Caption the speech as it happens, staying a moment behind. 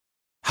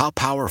How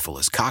powerful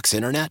is Cox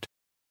Internet?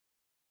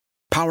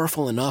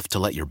 Powerful enough to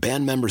let your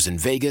band members in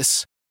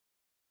Vegas,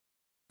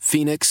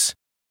 Phoenix,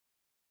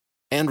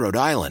 and Rhode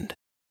Island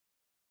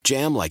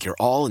jam like you're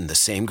all in the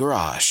same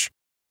garage.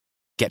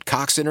 Get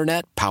Cox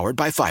Internet powered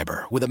by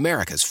fiber with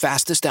America's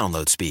fastest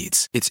download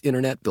speeds. It's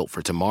internet built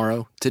for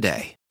tomorrow,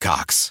 today.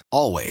 Cox,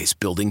 always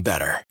building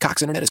better.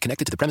 Cox Internet is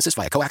connected to the premises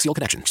via coaxial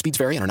connection. Speeds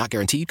vary and are not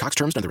guaranteed. Cox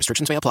terms and other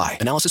restrictions may apply.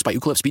 Analysis by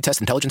Ookla Speed Test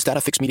Intelligence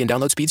Data. Fixed median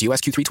download speeds. US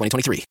Q3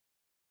 2023.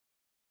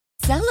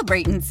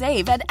 Celebrate and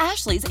save at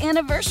Ashley's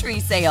Anniversary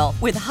Sale.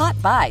 With Hot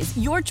Buys,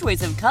 your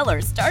choice of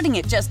colors starting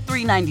at just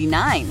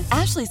 $3.99.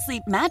 Ashley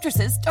Sleep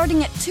mattresses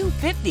starting at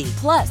 $2.50.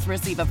 Plus,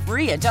 receive a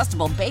free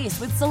adjustable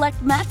base with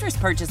select mattress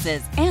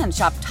purchases. And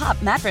shop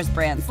top mattress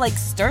brands like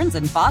Stearns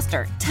 &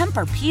 Foster,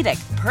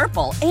 Tempur-Pedic,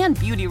 Purple, and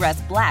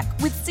Beautyrest Black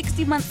with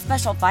 60-month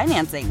special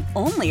financing.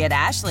 Only at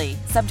Ashley.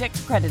 Subject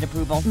to credit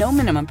approval. No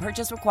minimum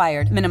purchase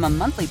required. Minimum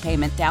monthly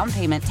payment, down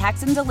payment,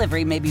 tax, and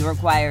delivery may be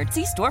required.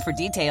 See store for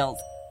details.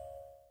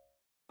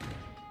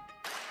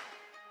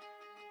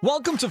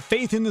 Welcome to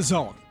Faith in the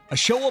Zone, a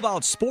show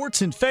about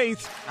sports and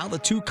faith, how the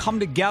two come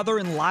together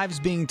and lives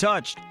being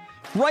touched.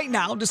 Right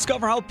now,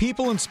 discover how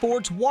people in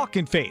sports walk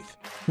in faith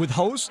with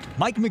host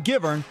Mike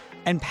McGivern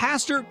and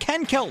Pastor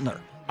Ken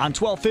Keltner on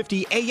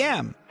 1250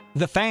 AM,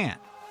 The Fan.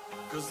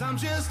 'Cause I'm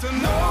just a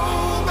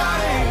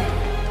nobody,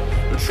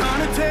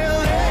 trying to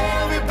tell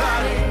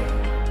everybody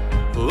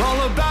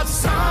all about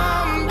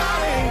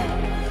somebody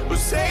who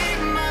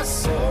saved my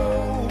soul.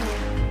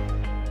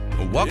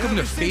 Welcome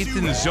to Faith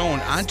in the Zone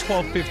on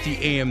 1250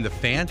 AM, The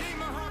Fan.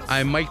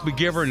 I'm Mike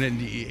McGivern, and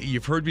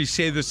you've heard me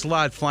say this a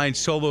lot, flying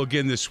solo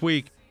again this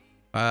week.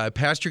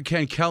 Pastor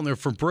Ken Keltner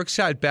from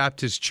Brookside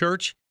Baptist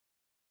Church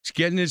is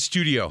getting in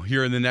studio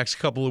here in the next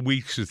couple of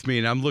weeks with me,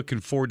 and I'm looking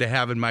forward to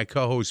having my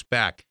co-host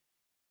back.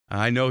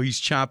 I know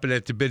he's chomping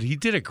at the bit. He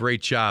did a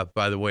great job,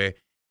 by the way,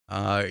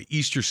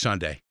 Easter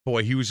Sunday.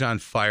 Boy, he was on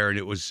fire, and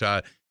it was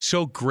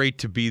so great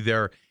to be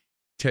there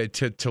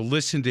to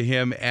listen to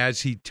him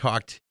as he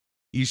talked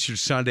Easter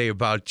Sunday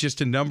about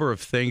just a number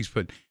of things,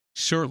 but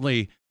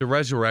certainly the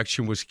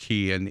resurrection was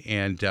key.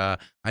 And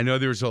I know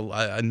there's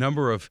a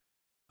number of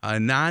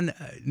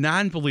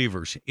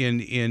non-believers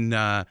in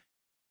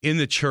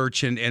the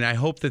church, and I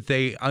hope that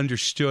they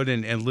understood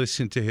and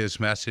listened to his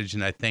message,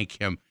 and I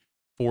thank him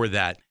for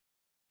that.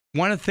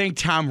 Want to thank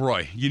Tom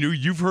Roy. You know,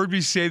 you've heard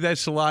me say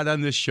this a lot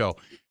on this show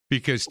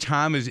because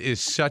Tom is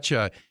such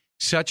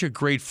a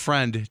great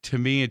friend to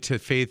me and to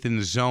Faith in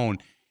the Zone.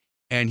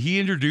 And he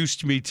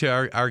introduced me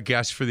to our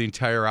guest for the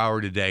entire hour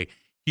today.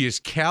 He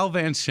is Cal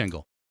Van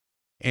Singel.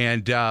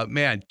 And,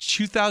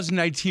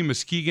 2019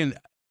 Muskegon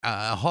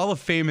Hall of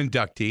Fame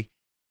inductee,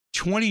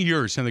 20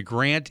 years in the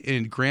Grant,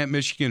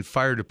 Michigan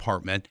Fire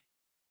Department.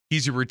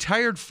 He's a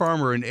retired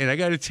farmer, and I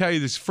got to tell you,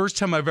 this is the first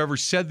time I've ever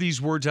said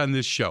these words on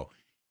this show.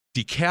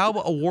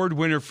 DeKalb Award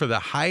winner for the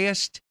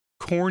highest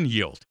corn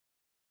yield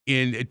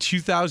in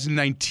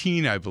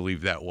 2019, I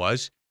believe that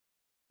was.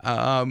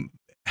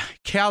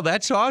 Cal,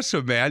 that's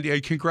awesome, man.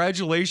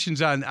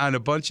 Congratulations on a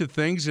bunch of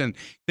things, and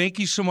thank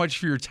you so much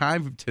for your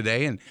time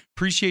today, and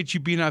appreciate you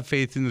being on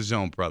Faith in the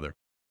Zone, brother.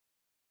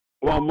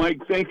 Well,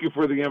 Mike, thank you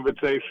for the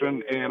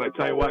invitation, and I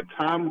tell you what,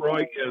 Tom Roy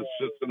is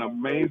just an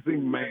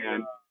amazing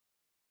man,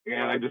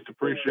 and I just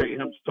appreciate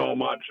him so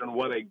much, and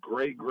what a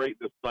great, great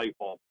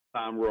disciple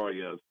Tom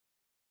Roy is.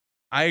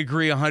 I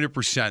agree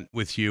 100%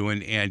 with you,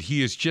 and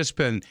he has just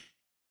been,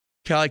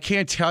 Cal, I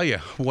can't tell you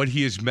what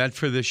he has meant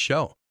for this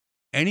show.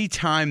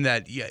 Anytime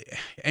that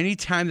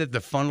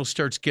the funnel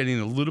starts getting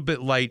a little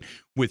bit light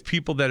with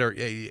people that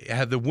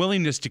have the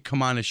willingness to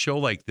come on a show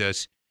like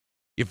this,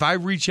 if I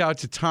reach out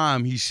to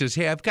Tom, he says,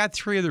 "Hey, I've got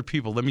 3 other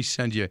people. Let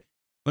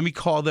me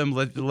call them.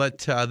 Let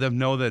them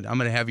know that I'm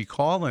going to have you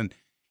call." And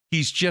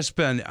he's just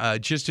been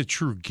just a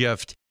true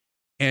gift.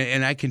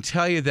 And I can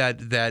tell you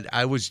that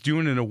I was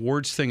doing an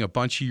awards thing a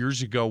bunch of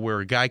years ago where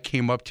a guy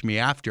came up to me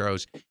after I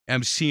was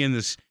emceeing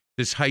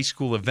this high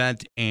school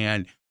event,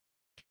 and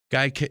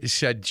guy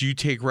said, "Do you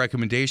take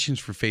recommendations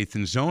for Faith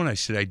in the Zone?" I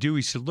said, "I do."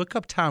 He said, "Look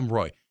up Tom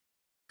Roy.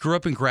 Grew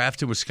up in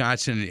Grafton,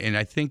 Wisconsin, and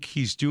I think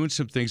he's doing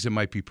some things that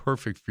might be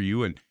perfect for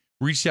you." And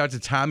reached out to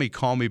Tom. He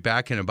called me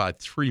back in about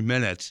 3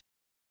 minutes,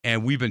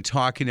 and we've been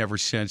talking ever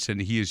since,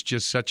 and he is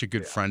just such a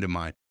good friend of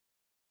mine.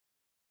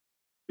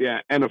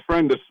 Yeah, and a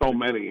friend to so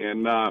many.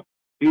 And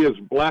he has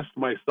blessed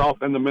myself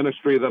and the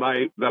ministry that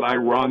I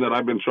run, that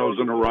I've been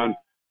chosen to run.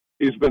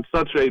 He's been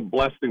such a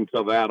blessing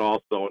to that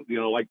also.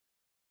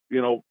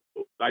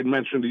 I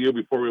mentioned to you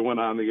before we went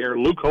on the air,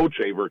 Luke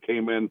Hochaver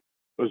came in,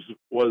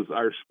 was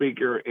our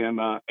speaker in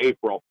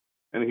April,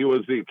 and he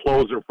was the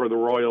closer for the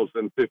Royals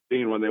in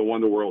 15 when they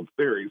won the World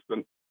Series.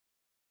 And,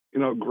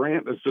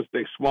 Grant is just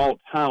a small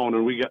town,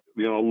 and we got,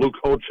 Luke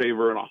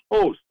Hochaver and a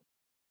host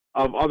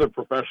of other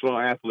professional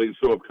athletes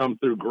who have come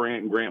through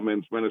Grant and Grant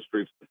Men's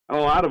Ministries. And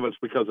a lot of it's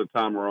because of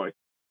Tom Roy.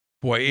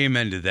 Boy,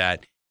 amen to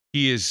that.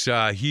 He is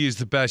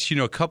the best.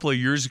 A couple of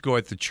years ago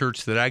at the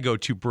church that I go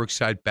to,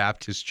 Brookside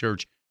Baptist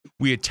Church,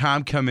 we had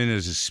Tom come in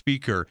as a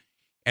speaker,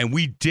 and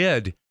we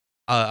did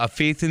a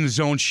Faith in the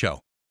Zone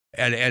show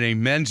at a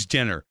men's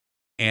dinner.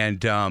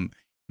 and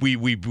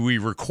we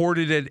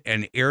recorded it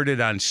and aired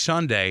it on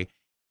Sunday.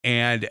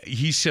 And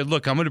he said,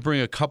 "Look, I'm going to bring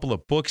a couple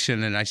of books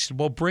in." And I said,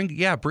 "Well, bring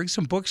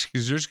some books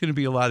because there's going to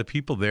be a lot of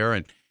people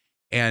there."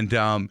 And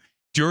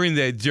during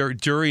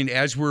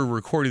as we're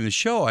recording the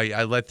show,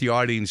 I let the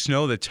audience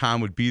know that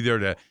Tom would be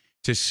there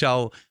to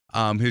sell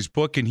his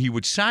book, and he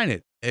would sign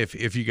it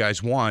if you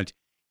guys want.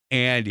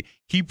 And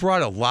he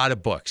brought a lot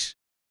of books,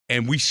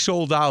 and we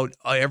sold out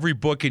every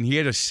book, and he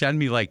had to send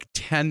me like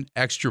 10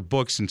 extra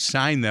books and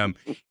sign them,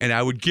 and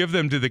I would give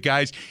them to the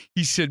guys.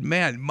 He said,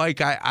 "Man, Mike,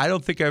 I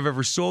don't think I've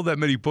ever sold that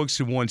many books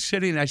in one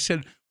sitting." And I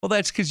said, "Well,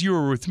 that's because you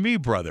were with me,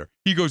 brother."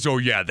 He goes, "Oh,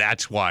 yeah,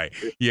 that's why.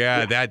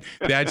 Yeah,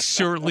 that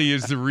certainly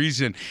is the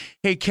reason."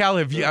 Hey, Cal,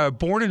 have you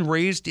born and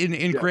raised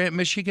in Grant,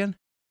 Michigan?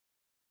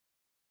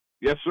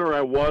 Yes, sir.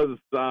 I was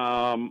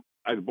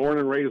born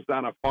and raised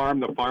on a farm,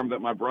 the farm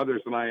that my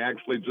brothers and I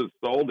actually just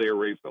sold here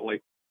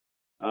recently.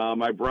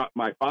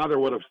 My father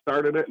would have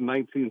started it in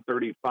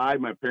 1935.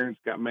 My parents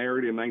got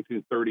married in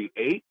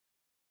 1938.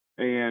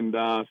 And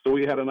so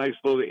we had a nice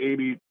little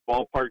 80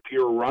 ballpark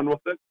year run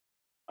with it.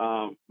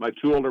 My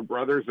two older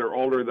brothers are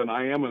older than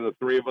I am, and the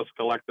three of us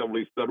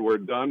collectively said we're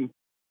done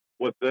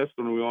with this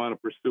and we want to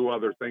pursue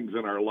other things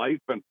in our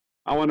life. And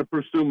I want to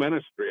pursue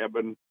ministry. I've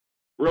been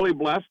really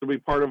blessed to be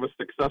part of a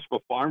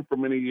successful farm for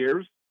many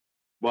years,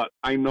 but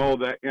I know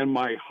that in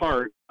my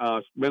heart,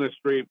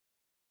 ministry,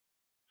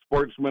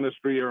 sports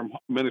ministry, or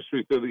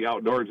ministry through the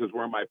outdoors is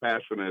where my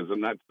passion is.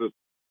 And that's just,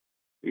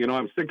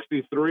 I'm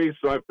 63,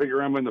 so I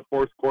figure I'm in the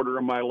fourth quarter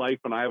of my life,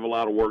 and I have a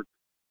lot of work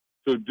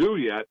to do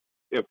yet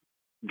if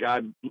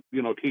God,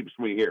 keeps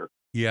me here.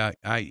 Yeah,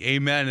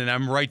 amen. And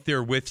I'm right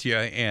there with you.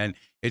 And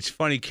it's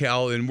funny,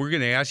 Cal, and we're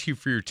going to ask you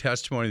for your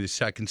testimony in the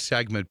second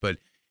segment, but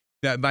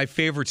my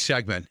favorite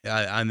segment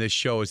on this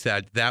show is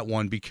that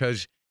one,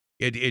 because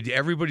it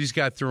everybody's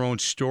got their own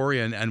story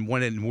and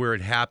when and where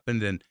it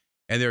happened. And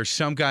there are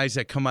some guys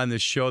that come on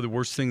this show, the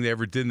worst thing they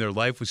ever did in their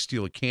life was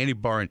steal a candy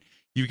bar. And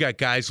you've got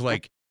guys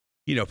like,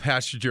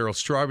 Pastor Darryl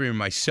Strawberry and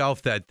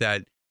myself that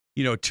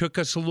took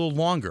us a little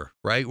longer,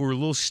 right? We're a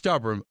little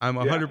stubborn. I'm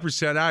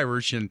 100%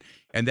 Irish, and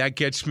that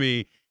gets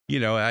me,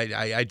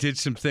 I did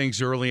some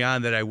things early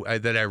on that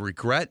I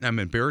regret and I'm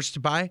embarrassed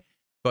by.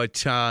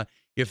 But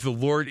if the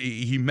Lord,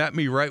 he met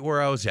me right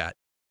where I was at.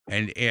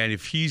 And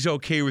if he's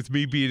okay with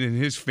me being in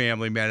his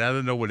family, man, I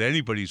don't know what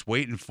anybody's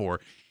waiting for.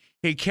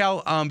 Hey,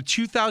 Cal,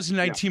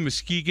 2019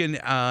 Muskegon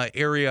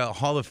area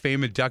Hall of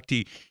Fame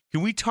inductee.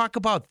 Can we talk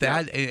about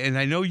that? Yeah. And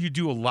I know you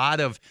do a lot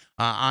of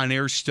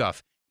on-air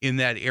stuff in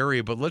that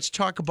area, but let's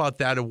talk about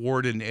that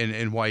award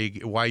and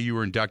why you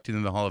were inducted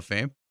in the Hall of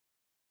Fame.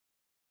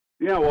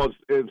 Yeah, well,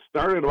 it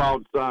started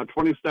about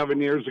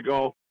 27 years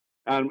ago,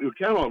 and we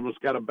kind of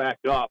almost got to back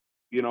up,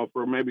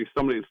 for maybe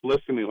somebody that's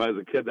listening who has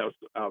a kid that was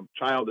a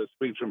child that's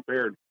speech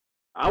impaired.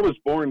 I was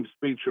born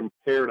speech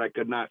impaired. I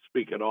could not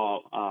speak at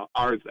all.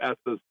 R's,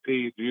 S's,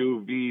 T's,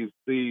 U, V's,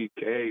 C,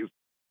 K's,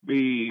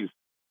 B's.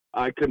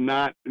 I could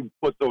not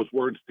put those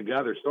words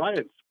together. So I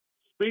had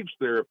speech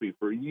therapy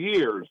for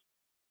years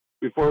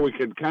before we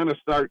could kind of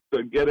start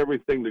to get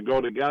everything to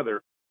go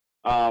together.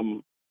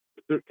 Kind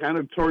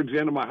of towards the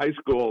end of my high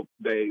school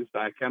days,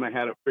 I kind of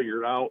had it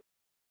figured out.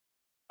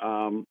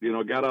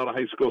 Got out of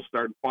high school,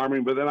 started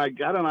farming, but then I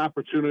got an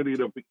opportunity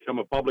to become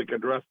a public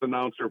address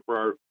announcer for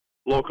our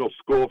local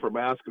school for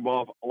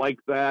basketball, like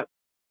that.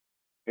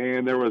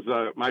 And there was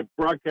my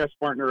broadcast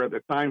partner at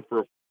the time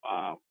for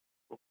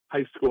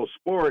high school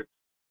sports.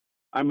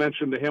 I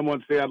mentioned to him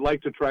once, I'd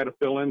like to try to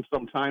fill in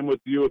some time with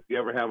you if you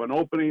ever have an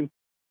opening.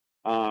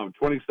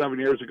 27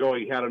 years ago,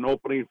 he had an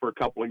opening for a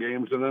couple of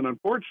games, and then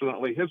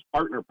unfortunately his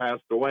partner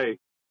passed away,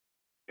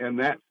 and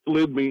that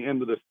slid me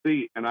into the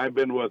seat. And I've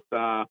been with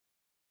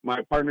my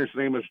partner's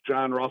name is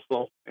John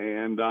Russell,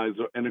 and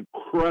he's an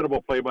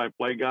incredible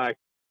play-by-play guy.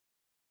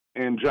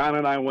 And John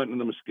and I went in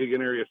the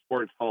Muskegon Area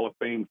Sports Hall of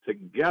Fame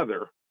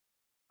together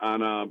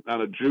on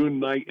a June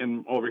night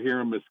over here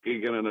in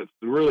Muskegon, and it's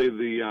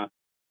really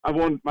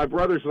my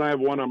brothers and I have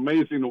won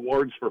amazing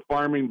awards for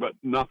farming, but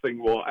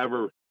nothing will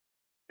ever,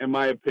 in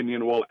my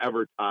opinion, will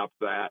ever top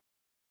that,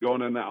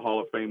 going in that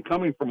Hall of Fame,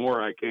 coming from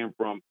where I came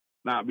from,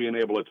 not being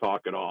able to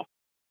talk at all.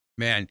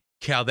 Man,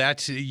 Cal,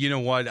 that's,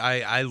 what,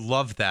 I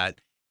love that.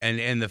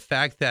 And the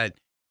fact that,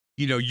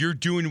 you're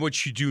doing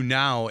what you do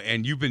now,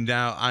 and you've been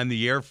now on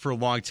the air for a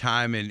long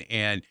time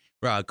and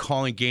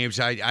calling games.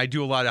 I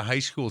do a lot of high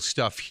school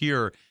stuff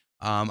here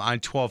on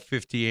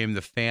 1250 AM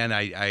The Fan.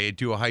 I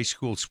do a high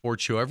school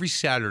sports show every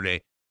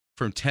Saturday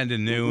from 10 to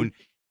noon.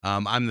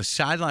 I'm the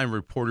sideline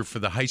reporter for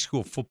the high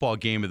school football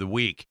game of the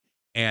week.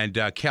 And,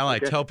 Cal, I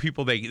tell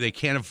people they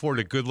can't afford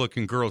a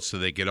good-looking girl, so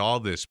they get all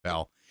this,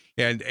 pal.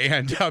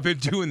 And I've been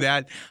doing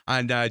that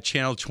on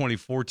Channel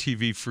 24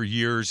 TV for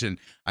years. And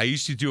I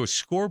used to do a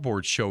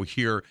scoreboard show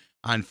here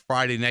on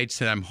Friday nights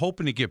that I'm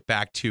hoping to get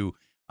back to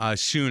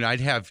soon.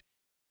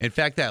 In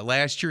fact, that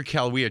last year,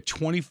 Cal, we had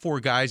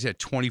 24 guys at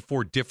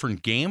 24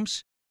 different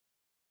games.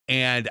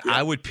 And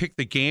I would pick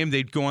the game.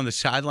 They'd go on the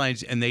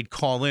sidelines, and they'd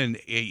call in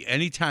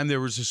anytime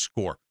there was a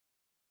score.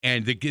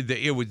 And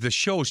the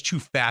show was too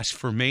fast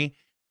for me.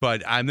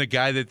 but I'm the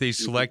guy that they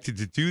selected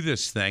to do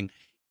this thing.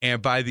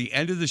 And by the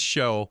end of the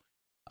show,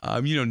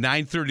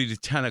 9:30 to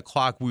 10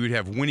 o'clock, we would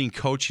have winning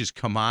coaches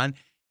come on.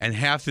 And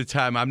half the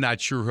time, I'm not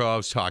sure who I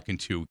was talking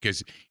to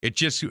because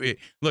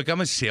look,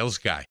 I'm a sales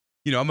guy.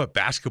 I'm a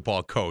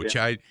basketball coach.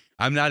 Yeah.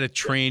 I'm not a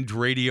trained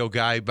radio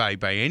guy by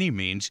any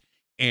means.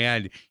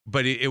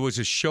 But it was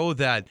a show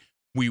that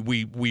we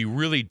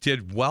really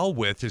did well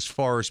with as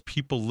far as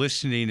people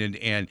listening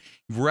and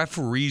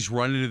referees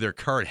running to their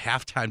car at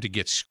halftime to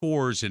get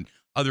scores and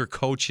other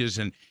coaches.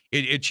 And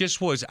it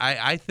just was,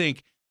 I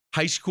think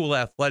high school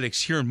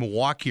athletics here in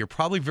Milwaukee are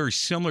probably very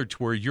similar to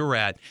where you're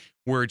at,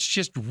 where it's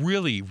just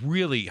really,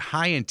 really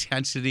high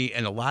intensity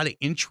and a lot of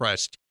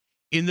interest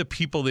in the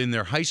people in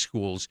their high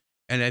schools.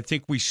 And I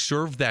think we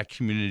serve that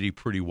community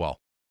pretty well.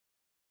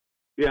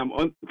 Yeah,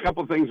 a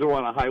couple of things I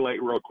want to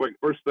highlight real quick.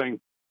 First thing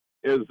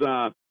is,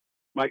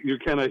 Mike, you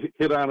kind of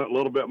hit on it a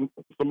little bit.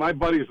 So my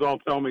buddies all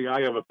tell me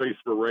I have a face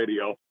for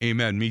radio.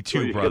 Amen. Me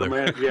too, so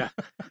brother. Yeah,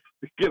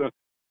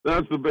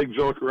 that's the big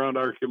joke around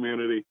our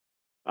community.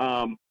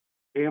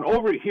 And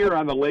over here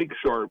on the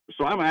lakeshore,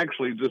 so I'm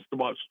actually just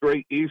about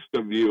straight east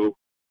of you,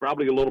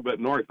 probably a little bit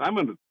north. I'm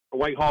in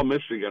Whitehall,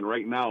 Michigan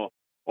right now,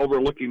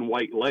 overlooking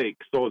White Lake.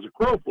 So as a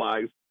crow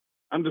flies,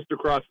 I'm just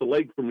across the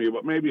lake from you,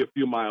 but maybe a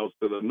few miles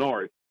to the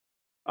north.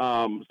 So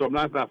I'm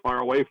not that far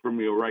away from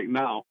you right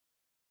now.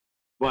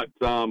 But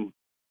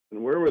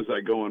and where was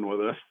I going with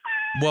this?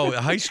 Well,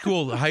 high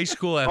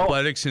school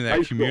athletics in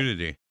that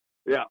community.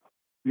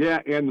 Yeah,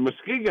 and the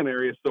Muskegon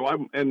area. So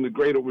I'm in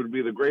it would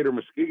be the greater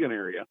Muskegon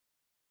area,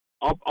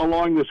 up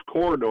along this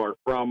corridor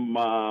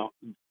from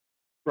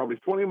probably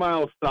 20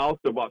 miles south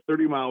to about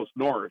 30 miles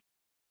north.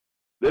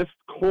 This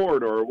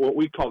corridor, what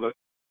we call the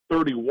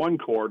 31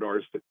 corridor,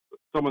 is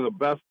some of the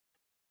best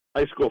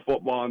high school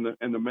football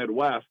in the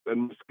Midwest.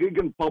 And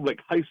Muskegon Public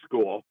High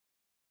School,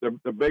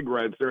 the Big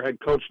Reds, their head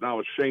coach now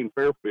is Shane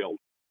Fairfield.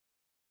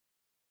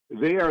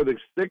 They are the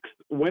 6th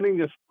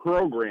winningest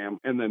program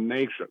in the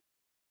nation.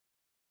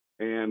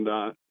 And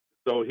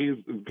so he's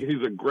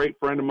a great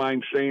friend of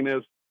mine, Shane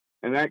is,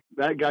 and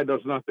that guy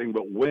does nothing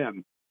but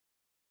win.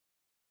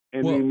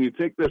 And then you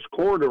take this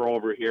corridor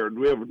over here, and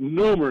we have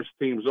numerous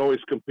teams always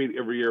compete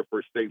every year for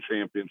a state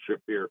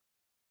championship here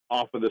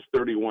off of this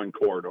 31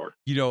 corridor.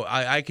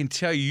 I can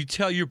tell you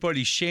tell your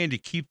buddy Shane to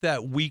keep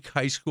that weak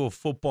high school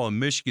football in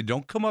Michigan.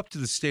 Don't come up to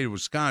the state of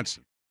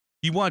Wisconsin.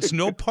 He wants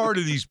no part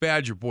of these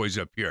Badger boys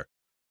up here.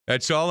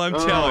 That's all I'm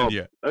telling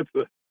you. That's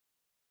something.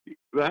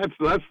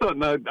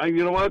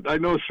 You know what? I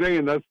know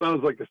Shane. That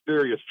sounds like a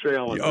serious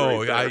challenge.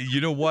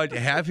 You know what?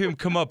 Have him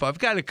come up. I've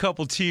got a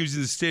couple teams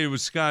in the state of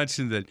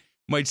Wisconsin that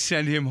might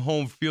send him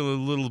home feeling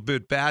a little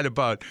bit bad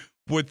about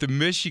what the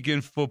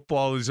Michigan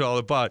football is all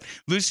about.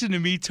 Listen to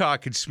me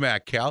talking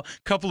smack, Cal.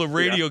 Couple of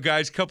radio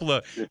guys, couple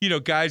of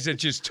guys that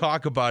just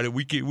talk about it.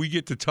 We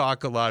get to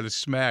talk a lot of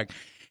smack.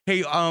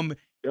 Hey,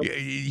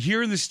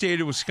 here in the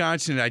state of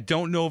Wisconsin, I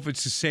don't know if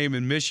it's the same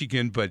in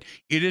Michigan, but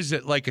it is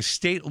like a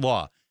state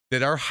law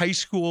that our high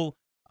school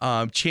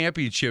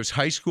championships,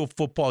 high school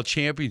football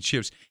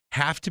championships,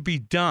 have to be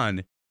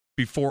done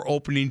before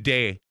opening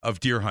day of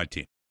deer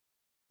hunting.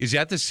 Is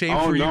that the same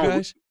for you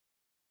guys?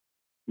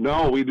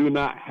 No, we do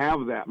not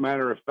have that.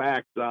 Matter of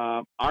fact,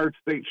 our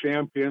state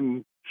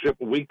championship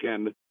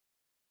weekend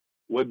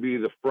would be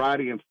the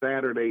Friday and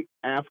Saturday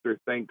after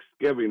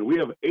Thanksgiving. We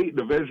have 8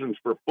 divisions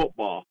for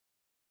football.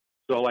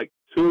 So like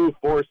 2,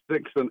 4,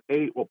 6, and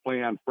 8 will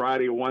play on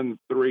Friday. 1,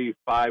 3,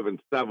 5, and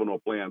 7 will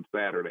play on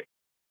Saturday.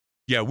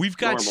 Yeah, we've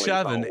got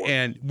 7,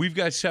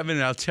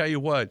 and I'll tell you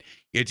what,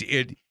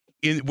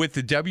 with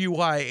the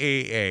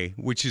WIAA,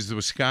 which is the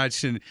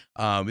Wisconsin,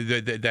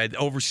 that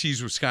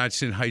oversees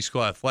Wisconsin high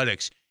school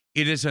athletics,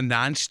 it is a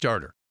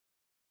non-starter.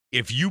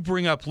 If you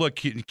bring up, look,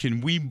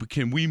 can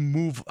we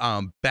move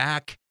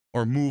back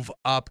or move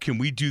up? Can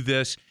we do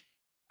this?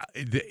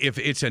 If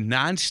it's a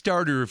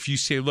non-starter, if you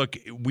say, look,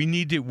 we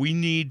need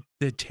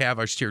to have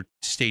our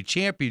state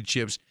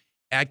championships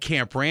at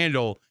Camp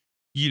Randall,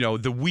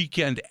 the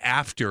weekend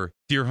after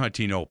deer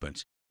hunting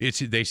opens,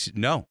 they said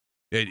no.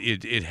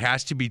 It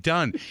has to be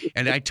done.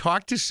 And I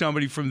talked to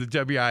somebody from the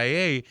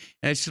WIA,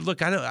 and I said,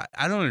 look, I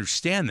don't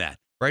understand that,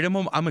 right?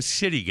 I'm a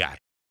city guy.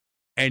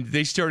 And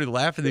they started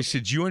laughing. They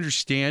said, you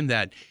understand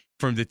that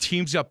from the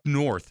teams up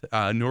north,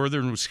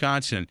 northern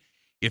Wisconsin,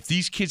 if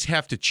these kids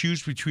have to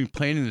choose between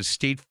playing in the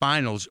state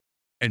finals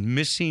and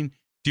missing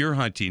deer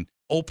hunting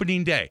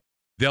opening day,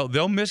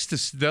 they'll miss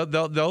this.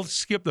 They'll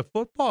skip the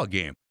football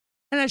game.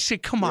 And I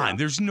said, come on,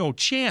 there's no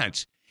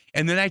chance.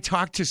 And then I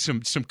talked to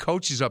some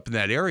coaches up in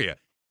that area.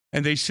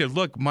 And they said,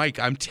 look, Mike,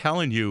 I'm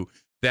telling you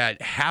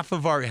that half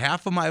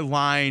of my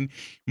line,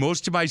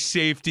 most of my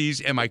safeties,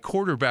 and my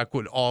quarterback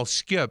would all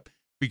skip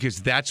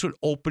because that's what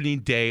opening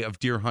day of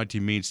deer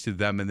hunting means to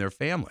them and their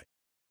family.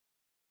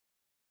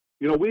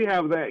 We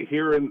have that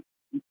here in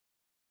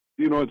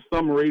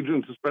some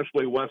regions,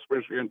 especially West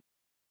Michigan,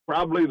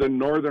 probably the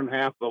northern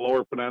half of the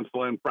Lower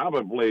Peninsula, and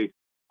probably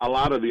a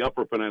lot of the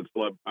Upper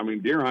Peninsula. I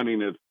mean, deer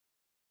hunting is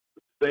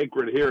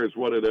sacred here is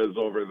what it is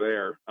over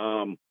there.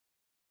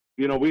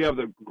 we have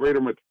the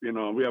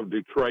we have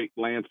Detroit,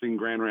 Lansing,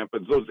 Grand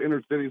Rapids, those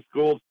inner city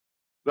schools.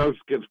 Those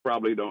kids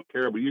probably don't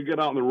care, but you get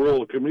out in the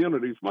rural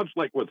communities, much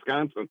like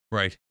Wisconsin.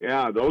 Right.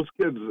 Yeah, those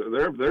kids,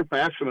 they're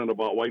passionate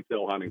about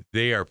whitetail hunting.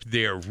 They are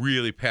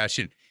really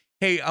passionate.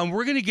 Hey,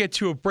 we're going to get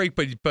to a break,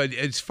 but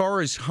as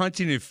far as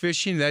hunting and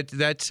fishing,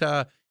 that's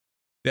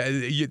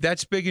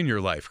big in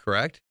your life,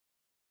 correct?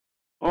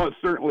 Oh, it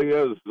certainly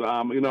is.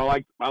 I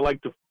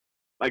like to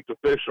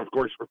fish, of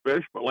course, for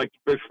fish, but like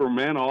to fish for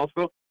men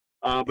also.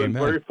 Been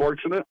very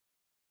fortunate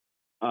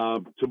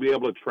to be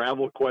able to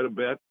travel quite a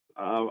bit.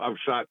 I've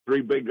shot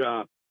three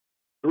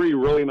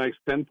really nice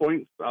 10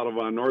 points out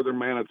of northern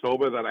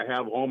Manitoba that I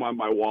have home on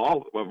my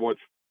wall, of which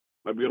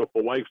my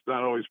beautiful wife's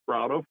not always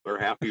proud of. They're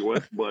happy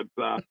with, but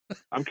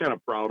I'm kind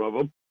of proud of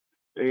them.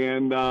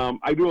 And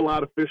I do a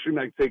lot of fishing.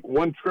 I take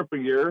one trip a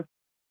year,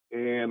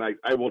 and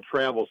I will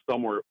travel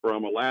somewhere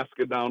from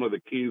Alaska down to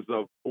the Keys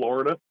of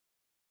Florida.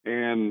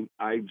 And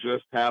I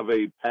just have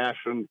a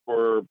passion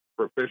for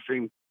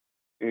fishing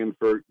and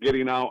for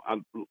getting out. I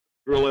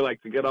really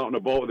like to get out in a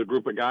boat with a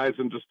group of guys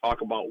and just talk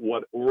about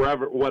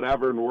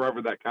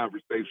wherever that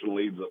conversation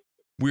leads us.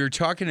 We were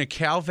talking to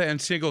Cal Van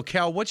Sinkle.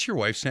 Cal, what's your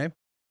wife's name?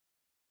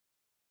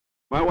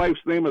 My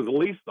wife's name is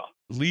Lisa.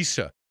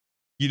 Lisa.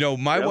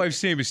 My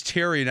wife's name is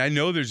Terry, and I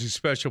know there's a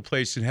special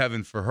place in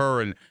heaven for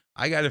her, and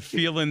I got a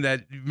feeling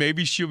that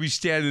maybe she'll be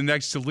standing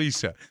next to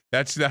Lisa.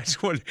 That's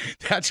what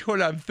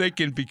I'm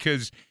thinking,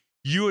 because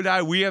you and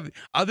I, we have,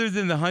 other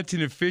than the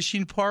hunting and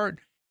fishing part,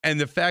 and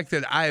the fact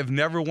that I have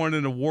never won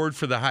an award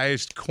for the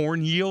highest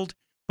corn yield,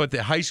 but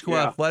the high school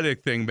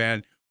athletic thing,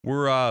 man,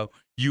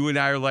 you and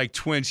I are like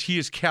twins. He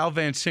is Cal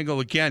Van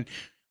Sinkle again.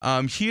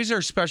 He is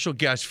our special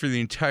guest for the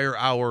entire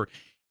hour.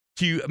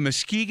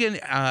 Muskegon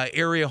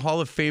Area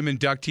Hall of Fame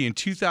inductee in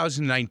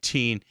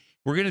 2019.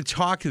 We're going to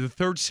talk in the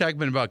third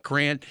segment about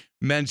Grant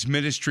Men's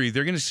Ministry.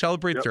 They're going to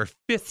celebrate their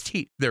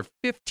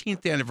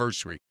 15th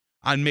anniversary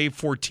on May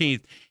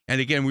 14th. And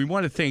again, we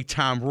want to thank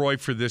Tom Roy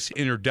for this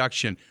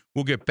introduction.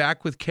 We'll get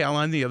back with Cal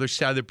on the other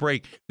side of the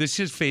break. This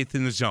is Faith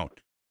in the Zone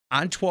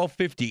on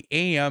 1250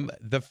 AM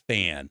The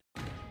Fan.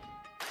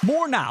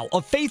 More now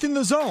of Faith in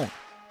the Zone,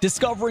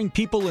 discovering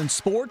people in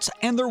sports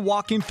and their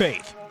walk in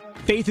faith.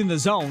 Faith in the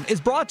Zone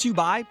is brought to you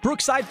by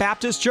Brookside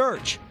Baptist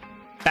Church.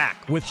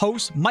 Back with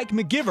host Mike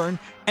McGivern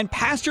and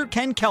Pastor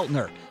Ken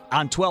Keltner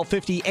on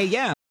 1250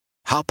 AM.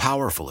 How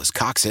powerful is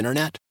Cox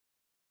Internet?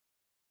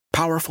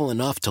 Powerful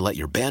enough to let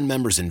your band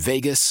members in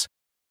Vegas,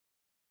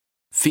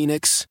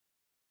 Phoenix,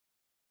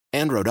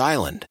 and Rhode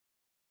Island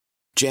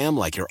jam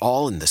like you're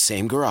all in the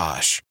same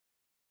garage.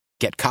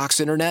 Get Cox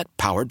Internet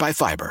powered by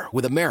fiber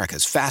with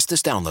America's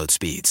fastest download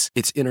speeds.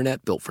 It's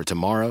internet built for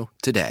tomorrow,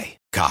 today.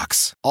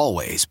 Cox,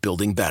 always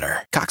building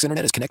better. Cox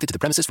Internet is connected to the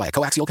premises via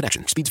coaxial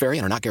connection. Speeds vary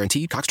and are not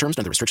guaranteed. Cox terms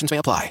and other restrictions may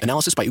apply.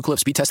 Analysis by Ookla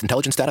Speed Test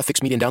Intelligence Data.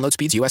 Fixed median download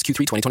speeds. US Q3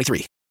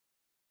 2023.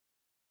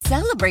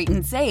 Celebrate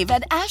and save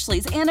at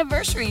Ashley's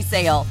Anniversary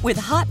Sale. With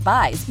Hot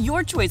Buys,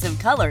 your choice of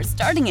colors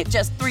starting at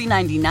just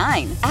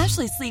 $3.99.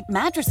 Ashley Sleep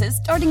mattresses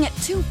starting at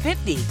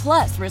 $2.50.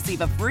 Plus,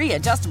 receive a free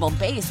adjustable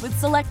base with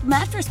select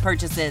mattress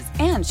purchases.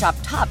 And shop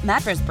top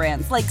mattress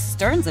brands like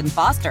Stearns &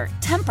 Foster,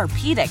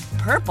 Tempur-Pedic,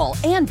 Purple,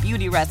 and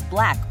Beautyrest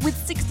Black with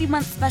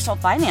 60-month special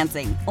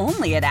financing.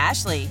 Only at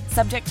Ashley.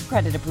 Subject to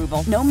credit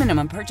approval. No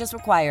minimum purchase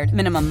required.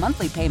 Minimum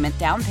monthly payment,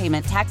 down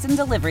payment, tax, and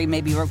delivery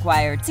may be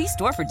required. See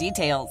store for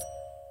details.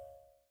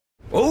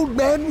 Old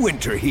Man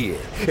Winter here.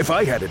 If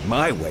I had it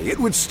my way, it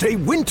would stay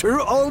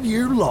winter all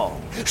year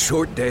long.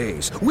 Short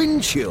days,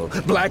 wind chill,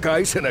 black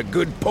ice, and a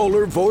good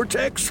polar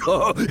vortex.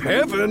 Oh,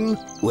 heaven!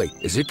 Wait,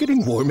 is it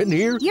getting warm in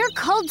here? Your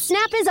cold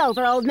snap is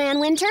over, Old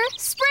Man Winter.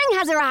 Spring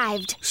has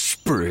arrived.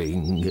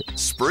 Spring.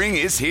 Spring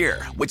is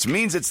here, which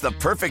means it's the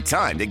perfect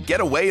time to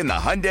get away in the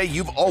Hyundai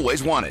you've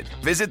always wanted.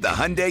 Visit the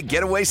Hyundai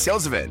Getaway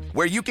Sales Event,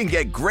 where you can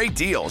get great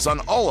deals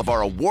on all of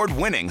our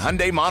award-winning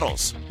Hyundai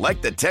models,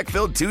 like the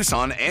tech-filled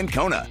Tucson and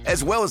Kona,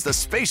 as well as the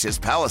spacious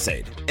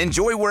Palisade.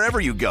 Enjoy wherever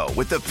you go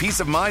with the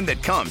peace of mind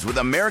that comes with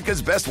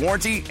America's best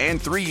warranty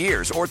and 3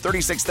 years or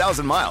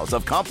 36,000 miles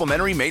of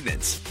complimentary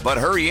maintenance. But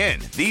hurry in,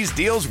 these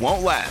deals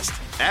won't last.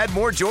 Add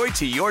more joy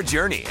to your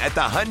journey at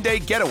the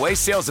Hyundai Getaway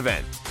Sales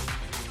Event.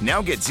 Now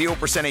get 0%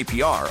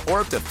 APR or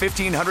up to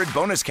 $1,500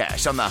 bonus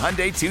cash on the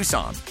Hyundai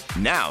Tucson.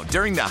 Now,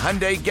 during the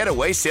Hyundai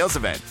Getaway Sales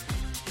Event.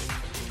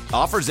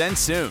 Offers end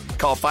soon.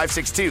 Call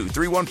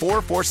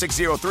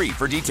 562-314-4603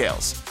 for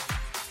details.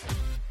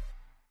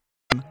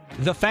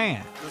 The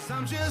Fan.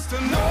 I'm just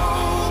a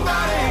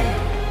nobody,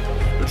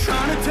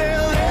 trying to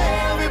tell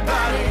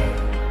everybody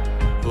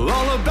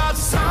all about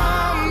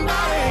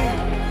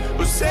somebody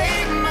who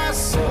saved my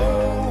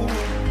soul.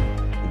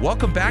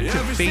 Welcome back to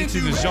Faith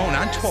in the Zone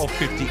on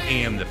 1250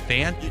 AM The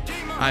Fan.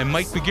 I'm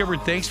Mike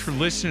McGivern. Thanks for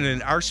listening.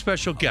 And our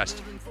special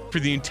guest for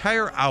the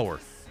entire hour,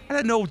 I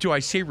don't know, do I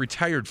say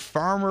retired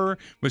farmer,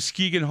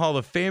 Muskegon Hall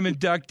of Fame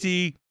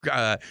inductee,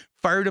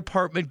 fire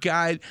department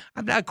guy?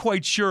 I'm not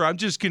quite sure. I'm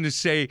just going to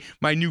say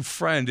my new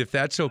friend, if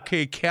that's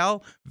okay,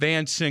 Cal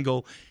Van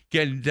Sinkle.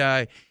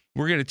 Again,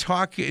 we're going to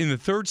talk in the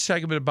third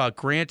segment about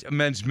Grant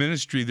Men's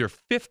Ministry, their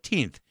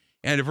 15th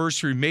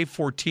anniversary. May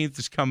 14th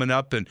is coming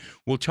up, and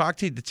we'll talk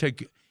to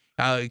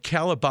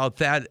Cal about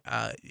that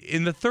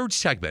in the third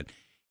segment.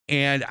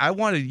 And I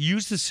want to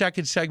use the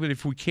second segment,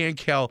 if we can,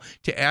 Cal,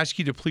 to ask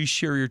you to please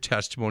share your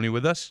testimony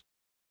with us.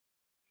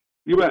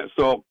 You bet.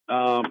 So,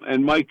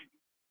 and Mike,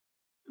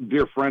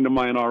 dear friend of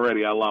mine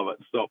already, I love it.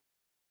 So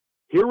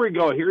here we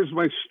go. Here's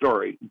my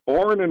story.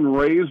 Born and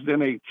raised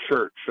in a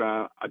church,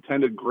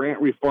 attended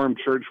Grant Reformed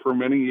Church for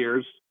many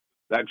years.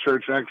 That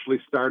church actually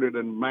started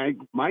in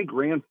my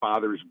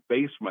grandfather's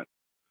basement,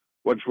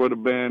 which would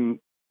have been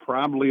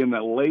probably in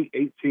the late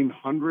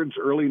 1800s,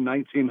 early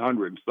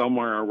 1900s,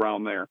 somewhere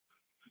around there.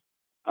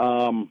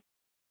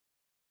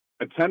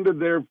 Attended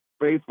there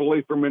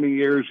faithfully for many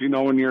years. You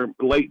know, when you're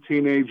late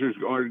teenagers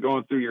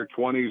going through your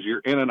 20s,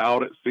 you're in and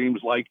out. It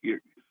seems like you've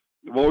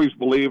always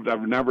believed.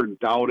 I've never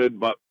doubted,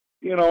 but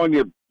you know, when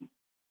you're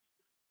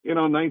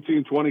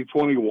 19, 20,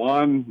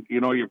 21,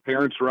 you know, your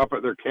parents are up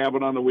at their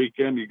cabin on the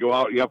weekend. You go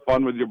out, you have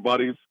fun with your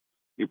buddies.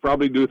 You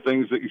probably do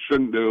things that you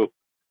shouldn't do.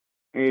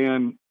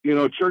 And, you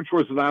know, church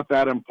was not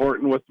that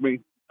important with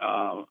me.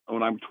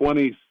 When I'm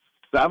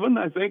 27,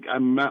 I think, I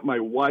met my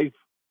wife.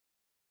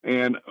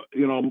 And,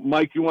 you know,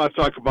 Mike, you want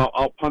to talk about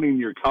outpunting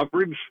your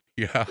coverage?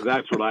 Yeah.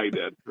 That's what I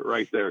did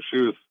right there.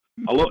 She was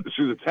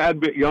a tad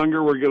bit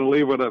younger. We're going to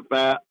leave it at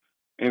that.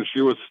 And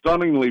she was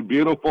stunningly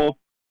beautiful.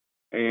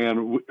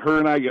 And her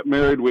and I get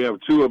married. We have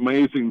two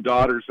amazing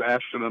daughters,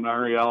 Ashton and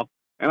Ariel.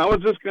 And I was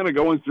just kind of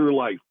going through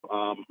life,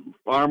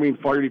 farming,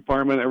 fire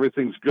department,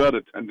 everything's good,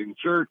 attending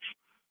church,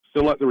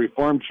 still at the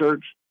Reformed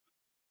Church.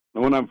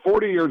 And when I'm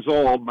 40 years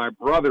old, my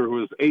brother, who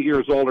was 8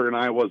 years older than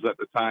I was at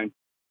the time,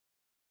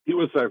 he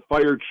was our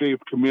fire chief,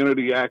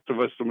 community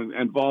activist, and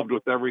involved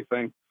with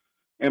everything.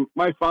 And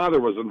my father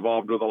was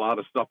involved with a lot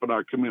of stuff in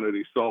our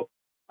community. So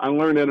I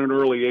learned at an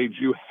early age,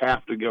 you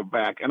have to give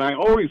back. And I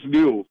always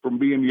knew from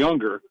being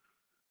younger,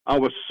 I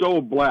was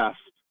so blessed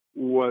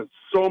with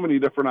so many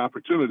different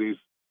opportunities.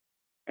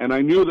 And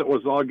I knew that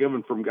was all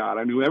given from God.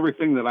 I knew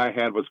everything that I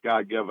had was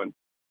God-given,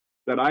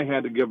 that I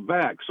had to give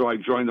back. So I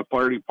joined the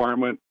fire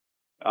department,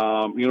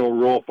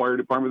 rural fire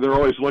department. They're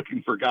always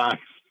looking for guys.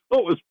 So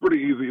it was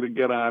pretty easy to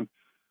get on.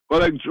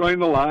 But I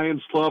joined the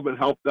Lions Club and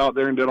helped out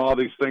there and did all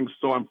these things.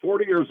 So I'm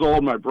 40 years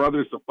old. My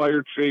brother's the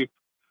fire chief.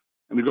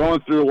 And going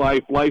through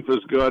life is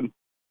good.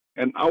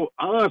 And I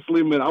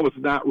honestly, I was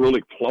not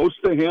really close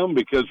to him,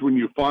 because when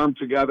you farm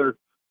together,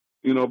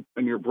 you know,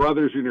 and your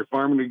brothers and you're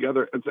farming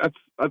together,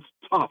 that's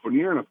tough. When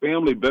you're in a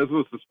family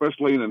business,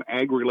 especially in an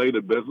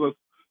ag-related business,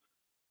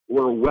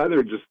 where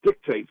weather just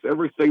dictates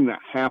everything that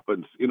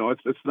happens. You know,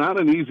 it's not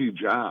an easy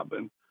job.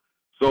 And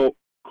so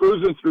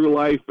cruising through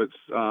life,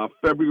 it's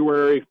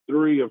February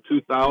 3 of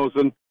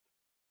 2000,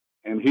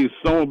 and he's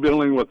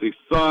snowmobiling with his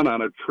son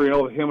on a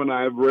trail him and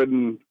I have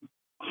ridden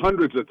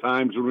hundreds of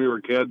times when we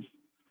were kids.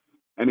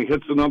 And he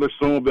hits another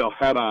snowmobile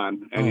head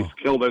on, and he's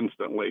killed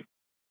instantly.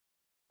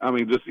 I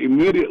mean, just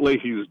immediately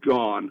he's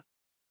gone.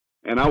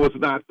 And I was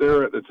not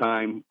there at the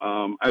time.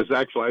 I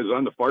was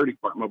on the fire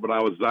department, but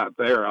I was not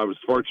there. I was,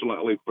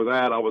 fortunately for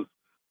that, I was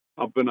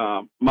up in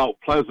Mount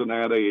Pleasant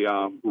at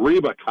a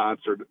Reba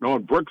concert,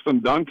 Brooks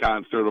and Dunn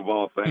concert of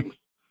all things.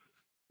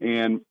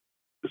 And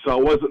so I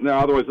wasn't there.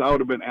 Otherwise, I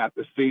would have been at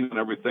the scene and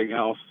everything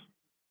else.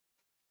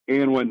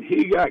 And when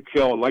he got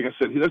killed, like I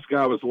said, this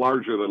guy was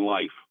larger than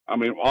life. I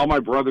mean, all my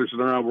brothers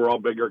and I were all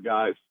bigger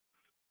guys.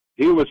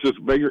 He was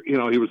just bigger, you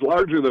know, he was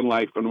larger than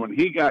life. And when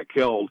he got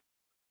killed,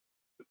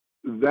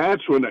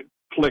 that's when it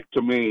clicked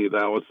to me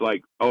that I was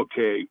like,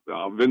 okay,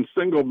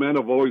 single men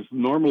have always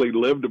normally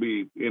lived to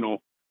be, you know,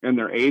 in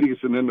their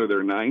 80s and into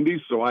their 90s.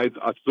 So I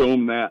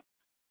assumed that,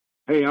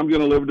 hey, I'm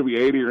going to live to be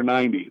 80 or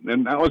 90.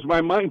 And that was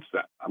my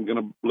mindset. I'm going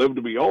to live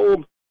to be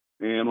old.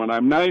 And when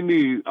I'm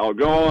 90, I'll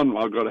go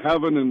to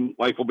heaven and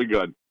life will be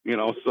good, you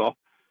know. So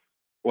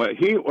when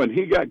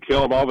he got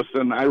killed, all of a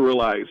sudden I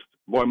realized,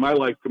 boy, my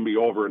life can be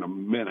over in a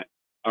minute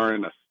or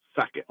in a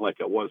second,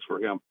 like it was for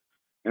him.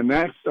 And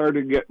that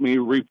started to get me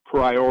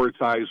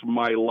reprioritize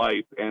my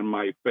life and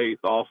my faith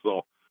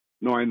also,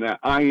 knowing that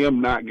I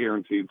am not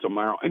guaranteed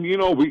tomorrow. And, you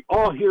know, we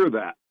all hear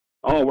that.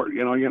 Oh,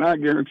 you're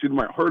not guaranteed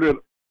tomorrow. Heard it,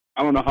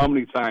 I don't know how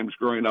many times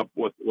growing up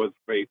with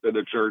faith in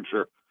the church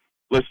or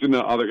listening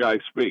to other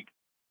guys speak.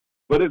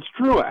 But it's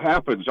true. It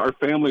happens. Our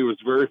family was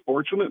very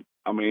fortunate.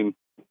 I mean,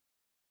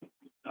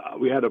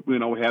 we had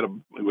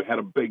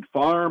a big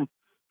farm,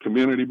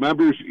 community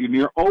members, and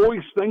you're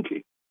always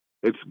thinking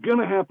it's going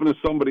to happen to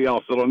somebody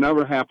else. It'll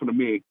never happen to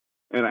me.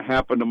 And it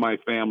happened to my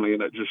family,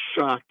 and it just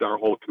shocked our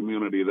whole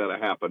community that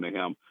it happened to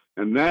him.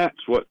 And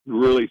that's what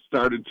really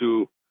started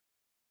to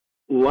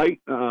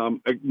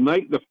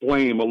ignite the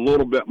flame a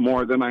little bit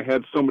more. Then I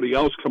had somebody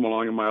else come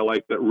along in my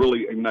life that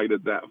really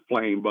ignited that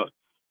flame. But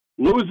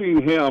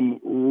losing him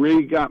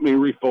really got me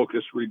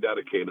refocused,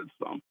 rededicated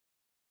some.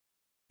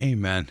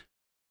 Amen.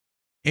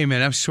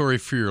 Amen. I'm sorry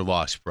for your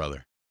loss,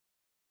 brother.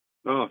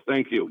 Oh,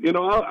 thank you. You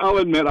know, I'll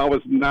admit I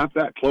was not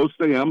that close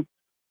to him,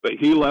 but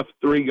he left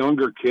 3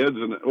 younger kids,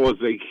 and it was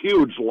a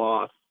huge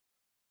loss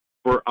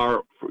for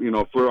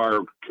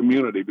our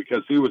community,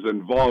 because he was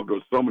involved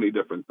with so many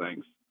different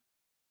things.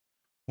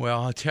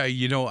 Well, I'll tell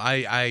you,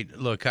 I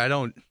look, I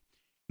don't,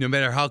 no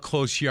matter how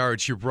close you are,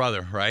 it's your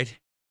brother, right?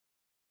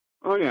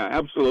 Oh yeah,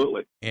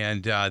 absolutely.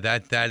 And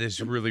that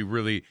is really,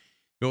 really,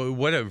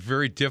 what a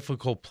very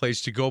difficult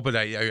place to go, but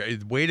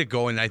way to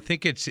go. And I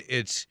think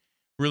it's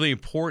really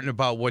important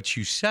about what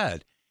you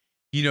said.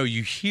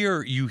 You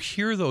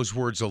hear those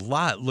words a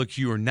lot. Look,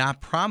 you are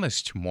not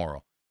promised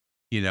tomorrow.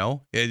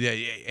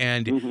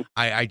 And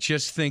I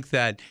just think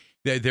that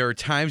there are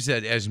times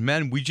that as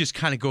men we just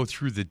kind of go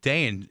through the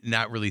day and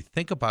not really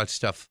think about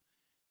stuff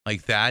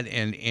like that.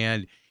 And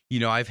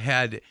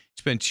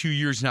it's been 2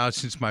 years now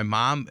since my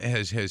mom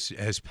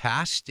has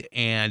passed,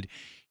 and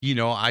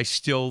I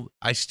still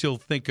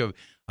think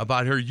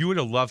about her. You would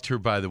have loved her,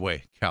 by the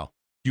way, Cal.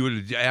 You would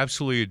have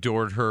absolutely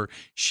adored her.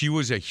 She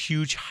was a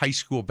huge high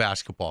school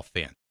basketball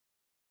fan.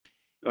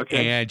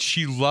 Okay. And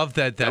she loved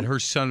that her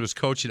son was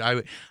coaching.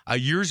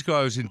 Years ago,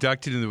 I was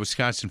inducted in the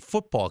Wisconsin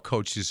Football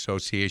Coaches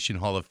Association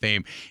Hall of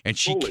Fame, and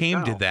she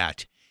came to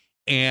that.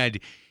 And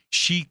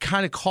she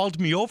kind of called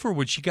me over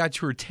when she got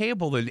to her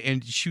table,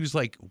 and she was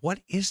like,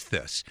 "What is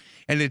this?"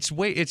 And it's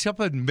up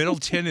in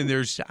Middleton, and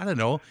there's, I don't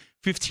know,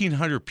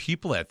 1,500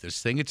 people at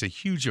this thing. It's a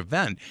huge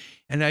event.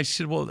 And I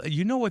said, "Well,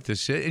 you know what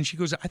this is?" And she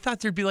goes, "I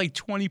thought there'd be like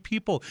 20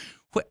 people.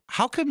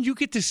 How come you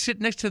get to sit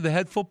next to the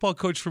head football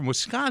coach from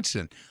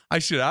Wisconsin?" I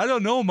said, "I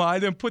don't know, Ma. I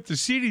didn't put the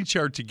seating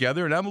chart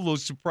together, and I'm a little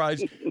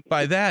surprised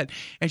by that."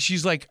 And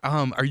she's like,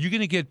 "Are you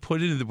going to get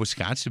put into the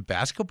Wisconsin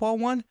basketball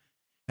one?"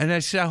 And I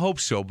said, "I hope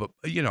so, but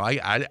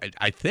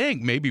I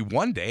think maybe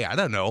one day, I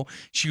don't know."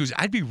 She goes,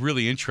 "I'd be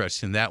really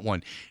interested in that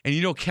one."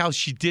 And Cal,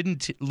 she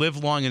didn't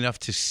live long enough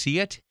to see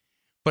it,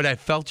 but I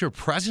felt her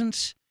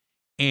presence,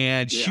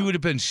 and she would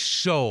have been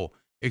so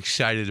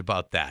excited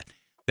about that.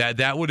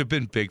 That would have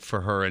been big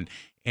for her.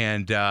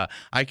 And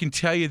I can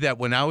tell you that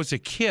when I was a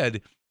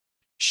kid,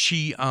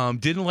 she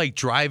didn't like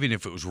driving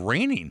if it was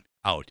raining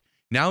out.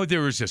 Now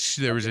there was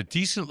a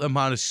decent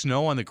amount of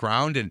snow on the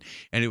ground, and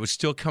it was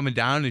still coming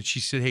down. And she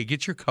said, "Hey,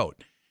 get your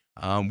coat.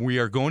 We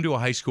are going to a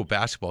high school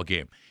basketball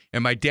game."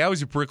 And my dad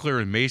was a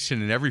bricklayer in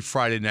Mason, and every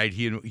Friday night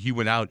he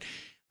went out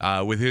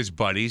with his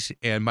buddies.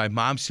 And my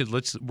mom said,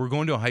 "We're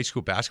going to a high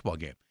school basketball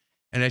game."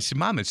 And I said,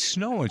 "Mom, it's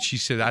snowing." She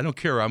said, "I don't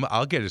care.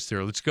 I'll get us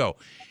there. Let's go."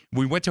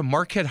 We went to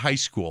Marquette High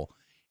School,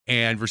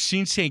 and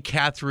Racine St.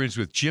 Catherine's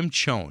with Jim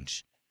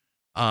Chones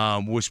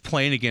was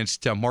playing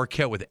against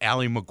Marquette with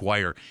Allie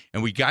McGuire.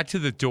 And we got to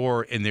the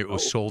door, and it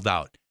was sold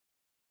out.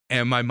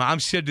 And my mom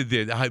said to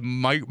the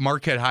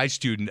Marquette High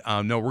student,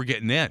 "No, we're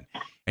getting in."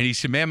 And he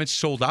said, "Ma'am, it's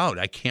sold out.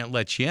 I can't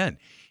let you in."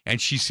 And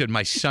she said,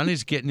 "My son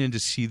is getting in to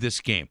see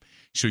this game.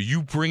 So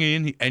you bring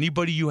in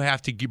anybody you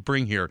have to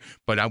bring here,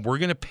 but we're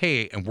going to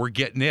pay, and we're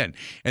getting in."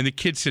 And the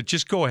kid said,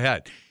 "Just go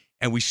ahead."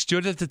 And we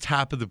stood at the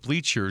top of the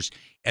bleachers,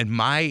 and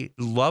my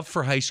love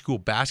for high school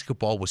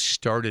basketball was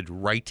started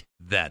right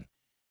then.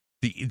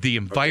 The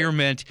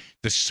environment,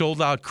 the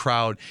sold-out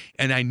crowd,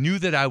 and I knew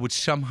that I would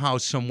somehow,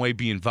 some way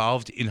be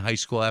involved in high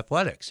school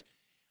athletics.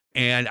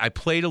 And I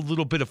played a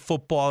little bit of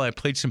football. I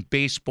played some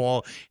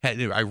baseball.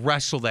 I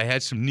wrestled. I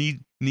had some knee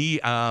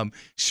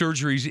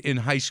surgeries in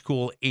high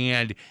school,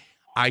 and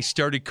I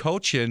started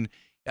coaching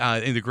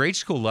in the grade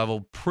school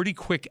level pretty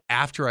quick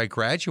after I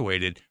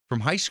graduated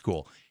from high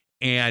school.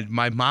 And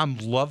my mom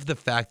loved the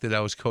fact that I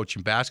was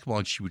coaching basketball,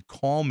 and she would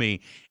call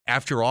me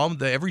after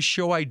every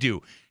show I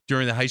do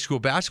during the high school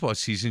basketball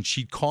season.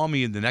 She'd call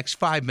me in the next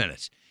 5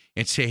 minutes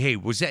and say, "Hey,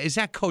 is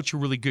that coach a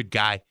really good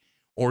guy?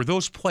 Or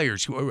those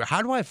players?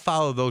 How do I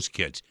follow those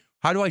kids?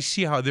 How do I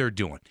see how they're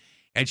doing?"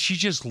 And she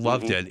just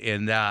loved it,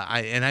 and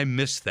I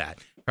miss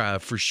that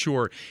for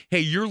sure.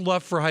 Hey, your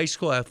love for high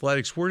school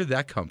athletics, where did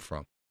that come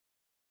from?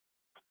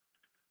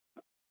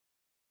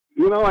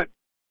 You know what?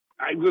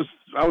 I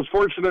was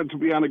fortunate to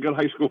be on a good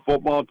high school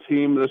football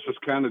team. This was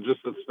kind of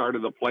just the start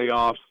of the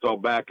playoffs. So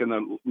back in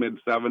the mid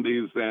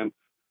 '70s, and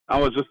I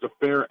was just a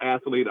fair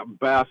athlete at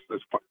best. As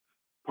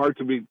part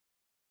to be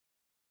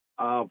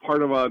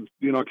part of a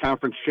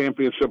conference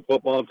championship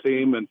football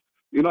team, and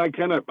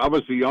I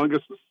was the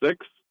youngest of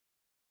six,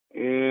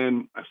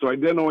 and so I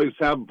didn't always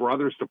have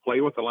brothers to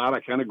play with a lot. I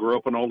kind of grew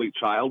up an only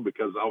child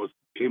because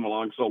came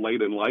along so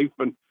late in life,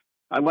 and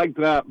I liked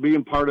that,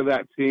 being part of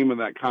that team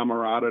and that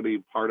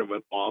camaraderie part of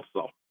it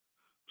also.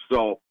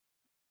 So,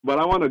 but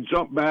I want to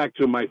jump back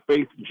to my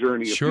faith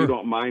journey, if you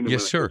don't mind.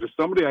 Yes, sir. There's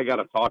somebody I got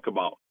to talk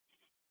about.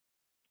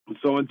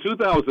 So in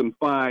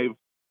 2005,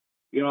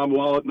 I'm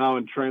well now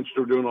entrenched.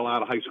 We're doing a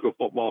lot of high school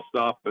football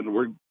stuff, and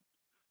we're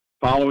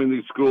following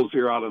these schools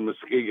here out in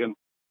Muskegon.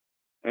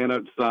 And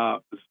it's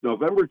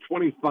November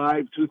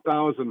 25,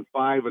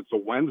 2005. It's a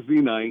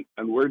Wednesday night,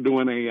 and we're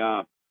doing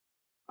a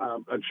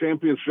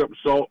championship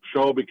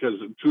show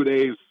because in 2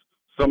 days,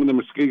 some of the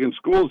Muskegon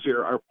schools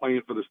here are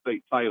playing for the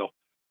state title.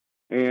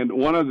 And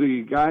one of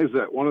the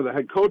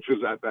head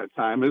coaches at that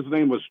time, his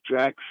name was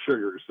Jack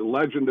Sugars, a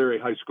legendary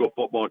high school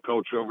football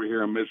coach over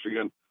here in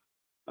Michigan.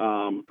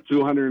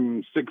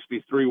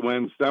 263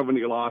 wins,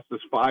 70 losses,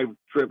 5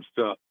 trips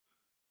to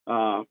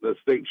the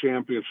state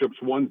championships,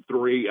 won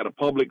 3 at a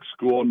public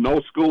school, no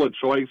school of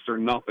choice or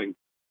nothing.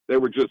 They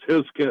were just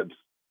his kids.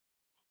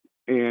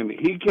 And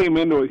he came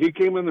in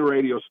the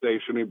radio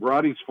station. He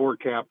brought his 4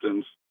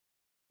 captains,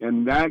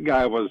 and that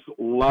guy was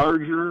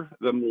larger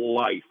than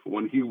life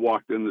when he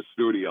walked in the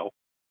studio.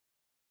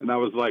 And I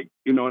was like,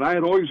 and I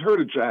had always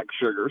heard of Jack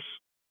Sugars,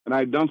 and I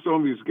had done some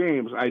of his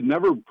games. I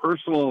never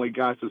personally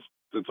got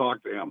to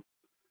talk to him.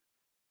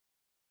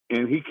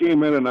 And he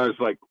came in, and I was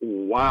like,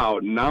 wow,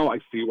 now I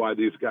see why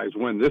these guys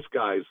win. This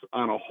guy's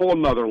on a whole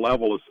nother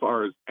level as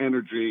far as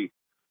energy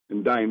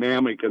and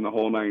dynamic and the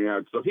whole 9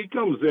 yards. So he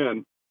comes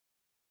in.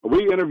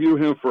 We interview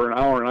him for an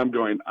hour, and I'm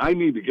going, I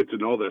need to get to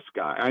know this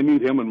guy. I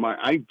need him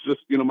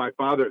my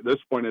father at this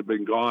point had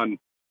been gone,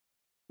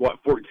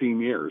 14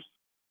 years.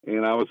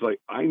 And I was like,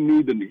 I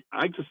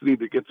just need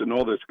to get to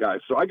know this guy.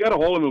 So I got a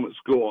hold of him at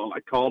school, and I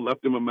called,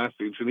 left him a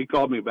message, and he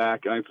called me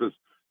back, and I says,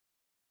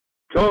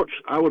 Coach,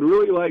 I would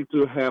really like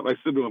to have, I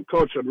said to him,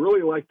 Coach, I'd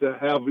really like to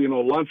have,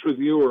 lunch with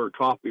you or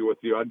coffee with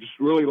you. I'd just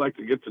really like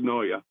to get to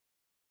know you.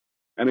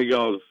 And he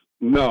goes,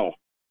 no.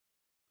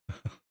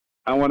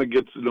 I want to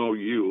get to know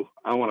you.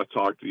 I want to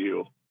talk to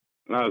you.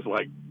 And I was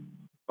like,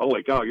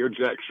 holy cow, you're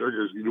Jack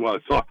Sugars. You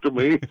want to talk to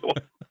me?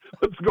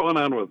 What's going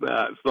on with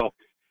that? So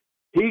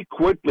he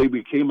quickly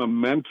became a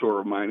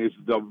mentor of mine. He's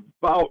a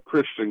devout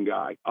Christian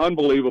guy,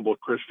 unbelievable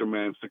Christian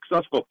man,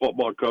 successful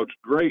football coach,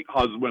 great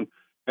husband,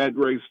 had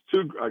raised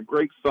a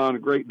great son, a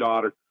great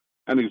daughter,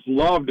 and he's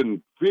loved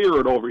and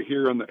feared over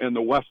here in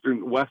the west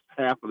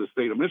half of the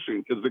state of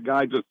Michigan because the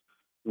guy just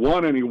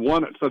won, and he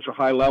won at such a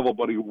high level,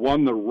 but he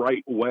won the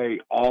right way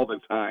all the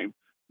time.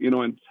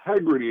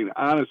 Integrity and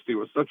honesty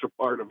was such a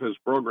part of his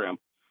program,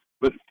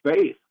 but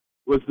faith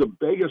was the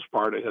biggest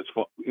part of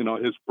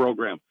his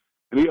program.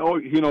 And he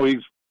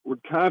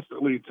would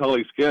constantly tell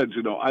his kids,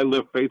 I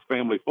live faith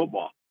family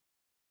football,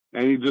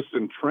 and he just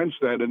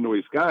entrenched that into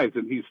his guys,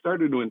 and he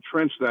started to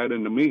entrench that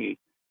into me.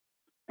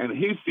 And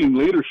he's seen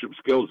leadership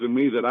skills in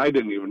me that I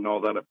didn't even know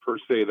that per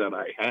se that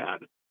I had.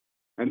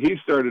 And he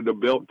started to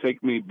build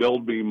me,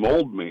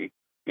 mold me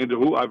into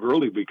who I've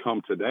really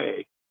become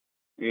today.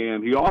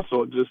 And he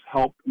also just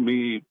helped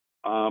me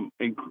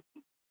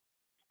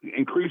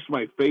increase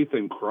my faith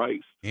in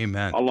Christ.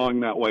 Amen. Along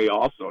that way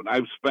also. And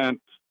I've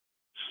spent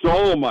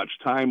so much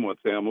time with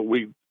him.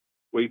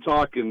 We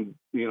talk and,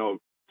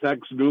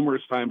 text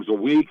numerous times a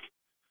week.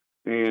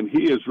 And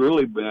he has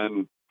really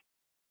been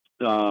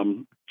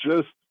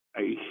just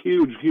a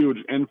huge, huge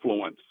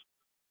influence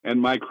in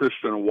my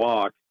Christian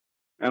walk.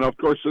 And of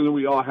course, then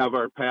we all have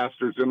our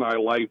pastors in our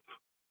life.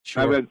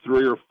 Sure. I've had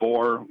 3 or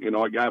 4,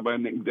 a guy by the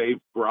name Dave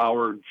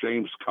Brower,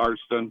 James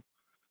Karsten,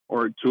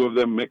 or 2 of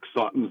them, Mick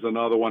Sutton's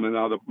another one, and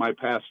my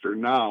pastor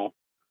now,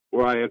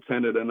 where I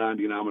attended a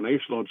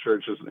non-denominational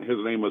church. His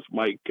name was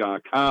Mike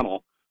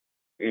Connell,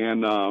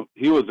 and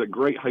he was a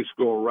great high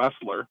school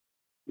wrestler.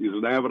 He's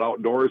an avid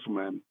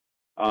outdoorsman,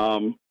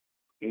 and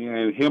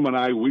him and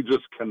I, we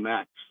just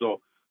connect. So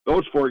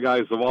those 4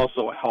 guys have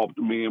also helped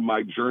me in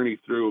my journey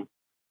through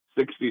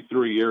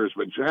 63 years,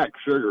 but Jack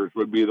Sugars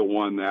would be the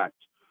one that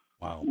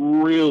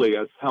really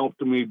has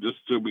helped me just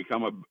to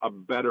become a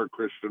better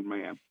Christian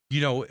man.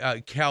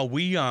 Cal,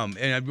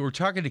 and we're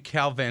talking to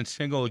Cal Van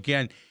Singel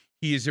again.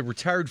 He is a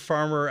retired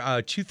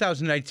farmer,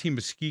 2019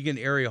 Muskegon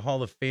Area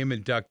Hall of Fame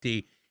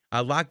inductee.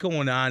 A lot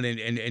going on,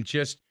 and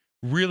just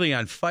really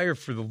on fire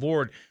for the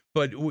Lord.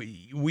 But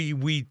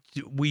we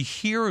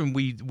hear and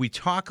we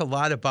talk a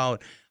lot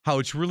about how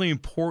it's really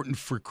important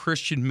for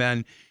Christian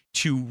men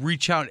to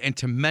reach out and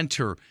to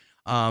mentor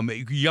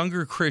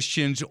younger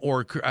Christians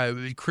or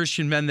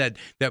Christian men that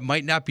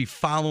might not be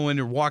following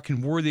or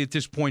walking worthy at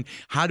this point.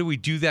 How do we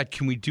do that?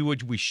 Can we do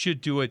it? We should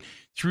do it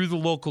through the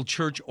local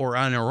church or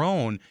on our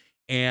own.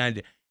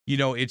 And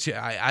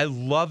I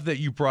love that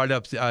you brought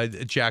up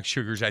Jack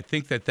Sugars. I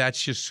think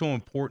that's just so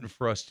important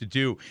for us to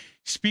do.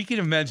 Speaking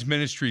of men's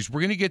ministries,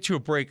 we're going to get to a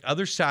break.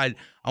 Other side,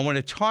 I want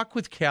to talk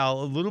with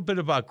Cal a little bit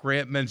about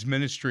Grant Men's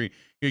Ministry.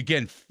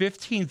 Again,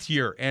 15th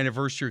year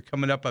anniversary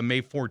coming up on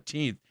May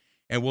 14th,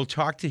 and we'll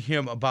talk to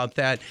him about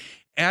that.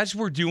 As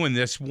we're doing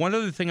this, one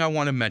other thing I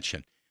want to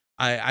mention.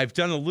 I've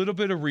done a little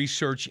bit of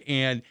research,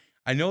 and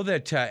I know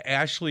that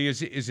Ashley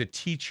is a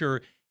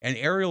teacher, and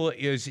Ariel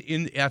is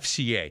in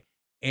FCA.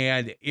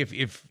 And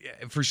if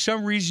for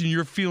some reason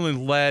you're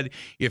feeling led,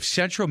 if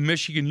Central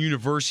Michigan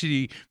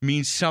University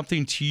means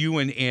something to you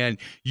and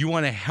you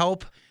want to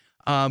help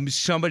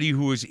somebody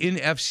who is in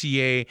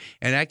FCA,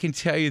 and I can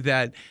tell you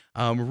that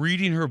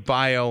reading her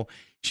bio,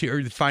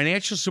 her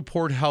financial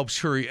support helps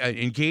her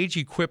engage,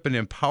 equip, and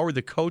empower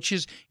the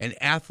coaches and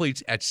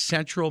athletes at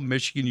Central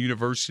Michigan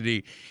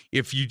University.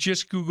 If you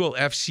just Google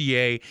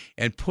FCA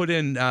and put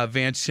in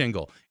Van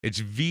Singel, it's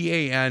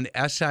VANSINGEL,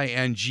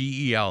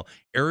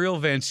 Ariel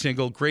Van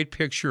Singel, great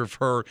picture of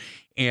her.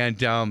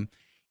 And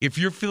if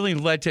you're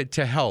feeling led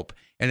to help,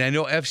 and I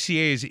know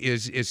FCA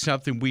is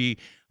something we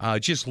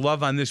just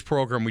love on this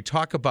program. We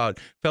talk about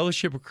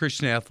Fellowship of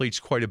Christian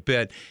Athletes quite a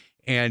bit.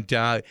 And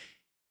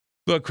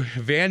Look,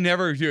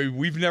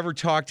 we've never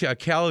talked.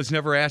 Cal has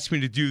never asked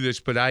me to do this,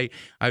 but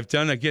I've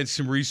done, again,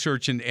 some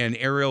research, and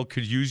Ariel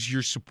could use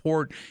your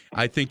support.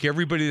 I think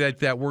everybody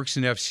that works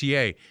in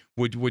FCA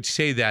would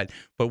say that.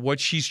 But what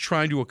she's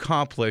trying to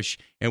accomplish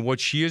and what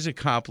she is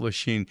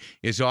accomplishing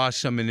is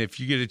awesome. And if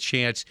you get a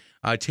chance,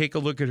 take a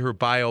look at her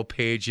bio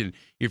page. And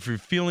if you're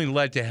feeling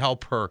led to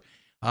help her,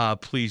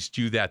 please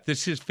do that.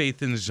 This is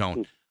Faith in the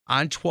Zone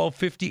on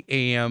 1250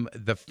 AM,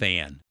 The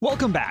Fan.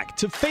 Welcome back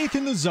to Faith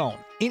in the Zone,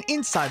 an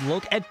inside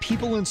look at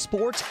people in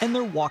sports and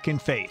their walk in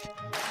faith.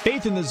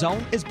 Faith in the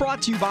Zone is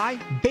brought to you by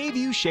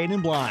Bayview Shade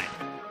and Blind.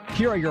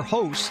 Here are your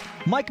hosts,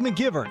 Mike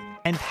McGivern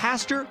and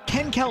Pastor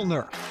Ken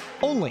Keltner,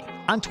 only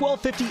on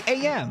 1250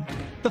 AM,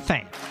 The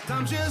Fan.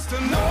 I'm just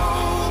a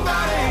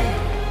nobody,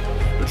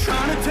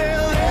 trying to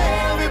tell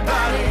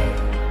everybody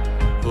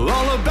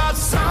all about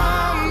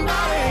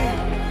somebody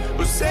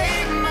who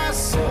saved my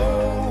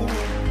soul.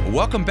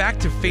 Welcome back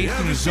to Faith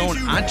in the Zone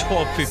on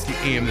 1250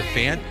 AM, The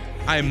Fan.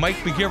 I'm Mike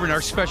McGivern. Our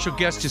special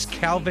guest is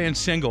Cal Van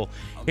Single.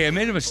 Hey, I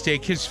made a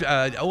mistake. His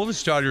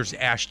oldest daughter is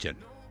Ashton.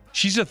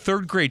 She's a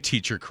third grade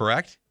teacher,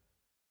 correct?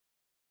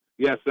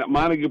 Yes, at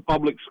Montague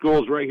Public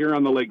Schools right here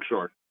on the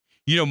lakeshore.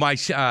 You know, my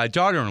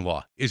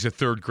daughter-in-law is a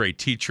third grade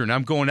teacher, and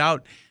I'm going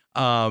out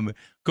one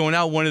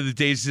of the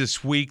days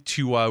this week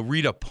to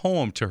read a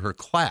poem to her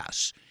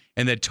class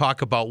and then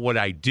talk about what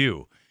I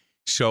do.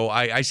 So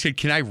I said,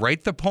 can I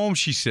write the poem?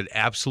 She said,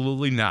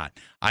 absolutely not.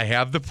 I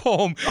have the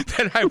poem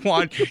that I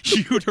want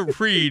you to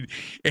read,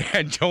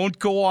 and don't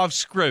go off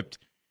script,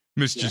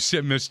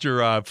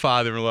 Mr.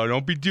 Father-in-law.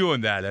 Don't be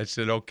doing that. I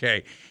said,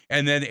 okay.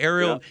 And then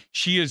Ariel,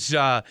 she is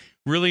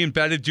really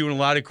embedded, doing a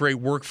lot of great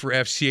work for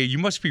FCA. You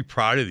must be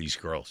proud of these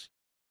girls.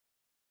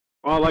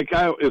 Well,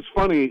 it's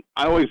funny.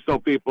 I always tell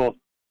people,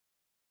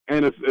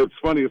 and it's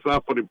funny. It's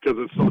not funny because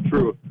it's so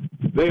true.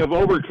 They have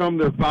overcome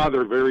their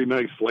father very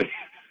nicely.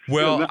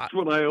 Well, and that's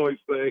what I always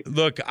say.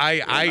 Look,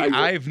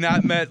 I've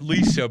not met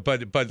Lisa,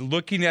 but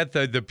looking at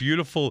the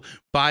beautiful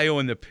bio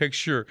and the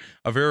picture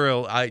of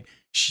Ariel,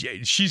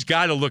 she's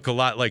got to look a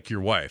lot like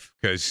your wife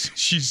because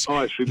she's.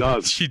 Oh, she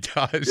does. She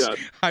does.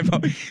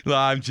 Yes.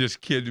 I'm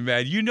just kidding,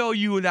 man. You know,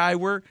 you and I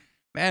were,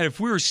 man. If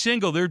we were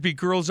single, there'd be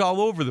girls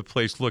all over the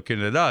place looking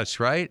at us,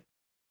 right?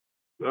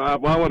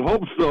 Well, I would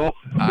hope so.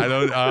 I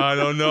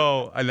don't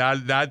know.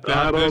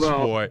 Not this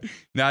boy.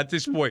 Not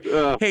this boy.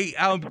 Hey,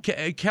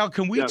 Cal,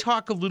 can we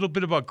talk a little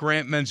bit about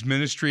Grant Men's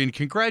Ministry? And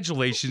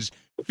congratulations,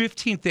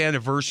 15th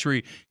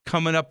anniversary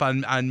coming up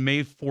on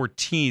May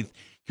 14th.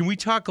 Can we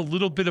talk a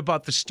little bit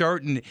about the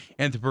start and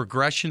the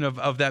progression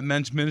of that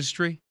men's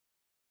ministry?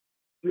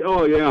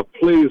 Oh, yeah,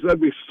 please. That'd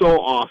be so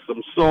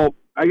awesome. So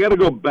I got to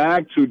go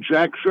back to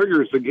Jack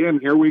Sugars again.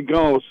 Here we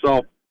go.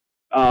 So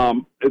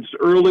it's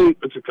early.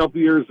 It's a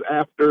couple years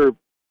after,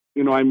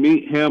 I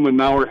meet him, and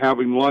now we're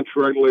having lunch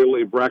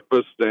regularly,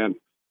 breakfast, and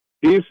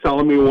he's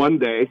telling me one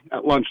day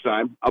at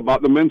lunchtime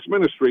about the men's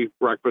ministry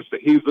breakfast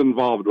that he's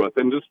involved with,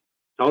 and just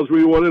tells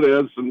me what it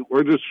is, and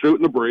we're just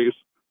shooting the breeze.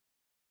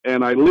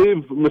 And I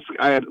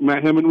had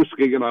met him in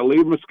Muskegon. I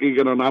leave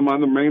Muskegon, and I'm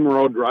on the main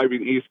road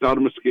driving east out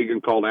of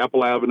Muskegon called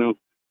Apple Avenue,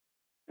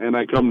 and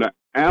I come to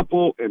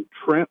Apple and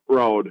Trent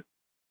Road.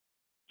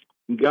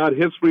 God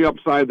hits me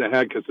upside the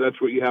head because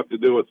that's what you have to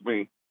do with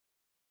me.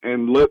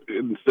 And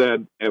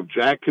said, if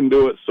Jack can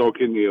do it, so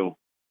can you.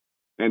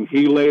 And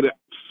he laid it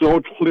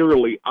so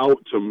clearly out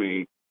to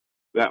me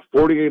that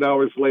 48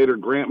 hours later,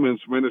 Grant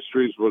Men's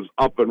Ministries was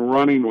up and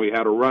running. We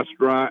had a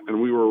restaurant,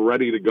 and we were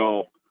ready to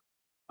go.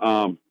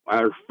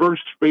 Our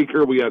first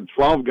speaker, we had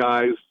 12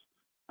 guys,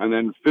 and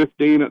then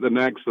 15 at the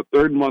next. The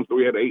third month,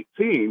 we had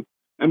 18.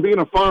 And being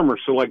a farmer,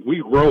 so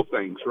we grow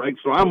things, right?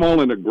 So I'm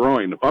all into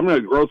growing. If I'm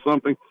going to grow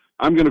something,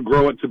 I'm going to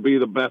grow it to be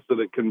the best that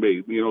it can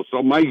be.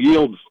 So my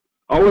yield's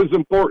always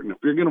important. If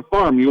you're going to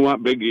farm, you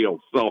want big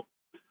yields. So,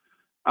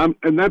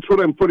 and that's what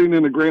I'm putting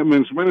into Grant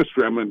Men's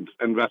Ministry. I'm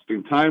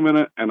investing time in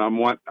it, and I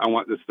want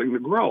this thing to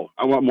grow.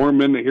 I want more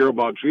men to hear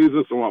about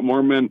Jesus. I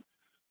want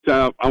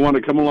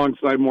to come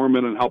alongside more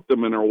men and help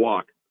them in their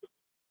walk.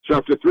 So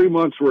after 3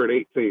 months, we're at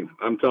 18.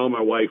 I'm telling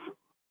my wife,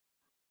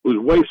 who's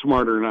way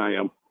smarter than I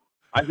am,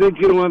 I think,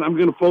 you know what, I'm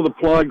going to pull the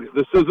plug.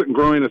 This isn't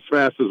growing as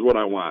fast as what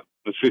I want.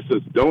 And she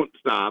says, don't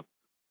stop.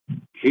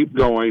 Keep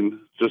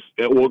going.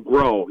 It will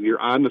grow. You're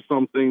on to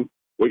something.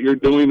 What you're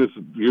doing is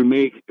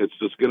unique. It's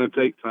just going to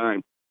take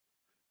time.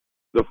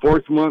 The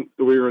fourth month,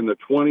 we were in the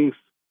 20s.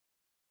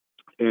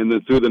 And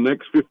then through the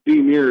next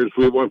 15 years,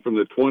 we went from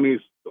the 20s,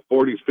 the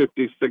 40s,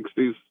 50s,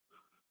 60s.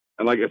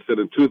 And like I said,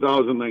 in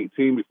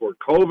 2019, before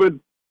COVID,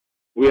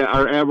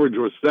 our average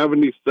was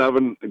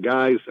 77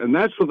 guys. And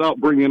that's without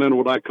bringing in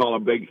what I call a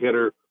big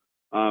hitter.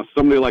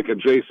 Somebody like a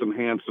Jason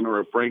Hansen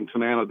or a Frank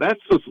Tanana.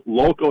 That's just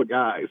local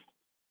guys.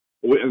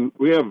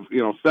 We have,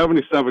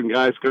 77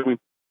 guys coming.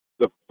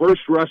 The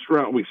first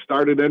restaurant we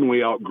started in,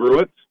 we outgrew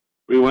it.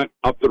 We went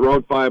up the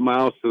road 5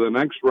 miles to the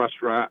next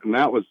restaurant, and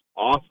that was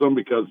awesome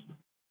because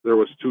there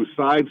was two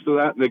sides to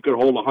that, and they could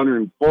hold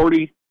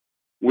 140.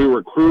 We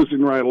were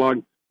cruising right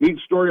along. Neat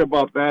story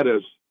about that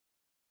is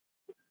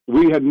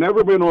we had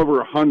never been over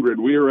 100.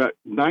 We were at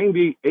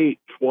 98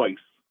 twice.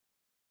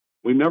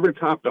 We never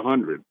topped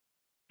 100.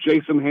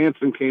 Jason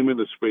Hanson came in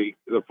to speak,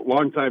 the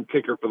longtime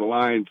kicker for the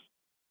Lions,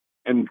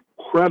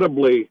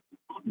 incredibly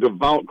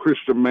devout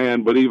Christian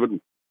man, but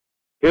even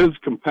his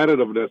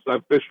competitiveness,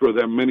 I've fished with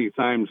him many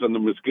times on the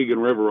Muskegon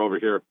River over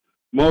here.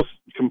 Most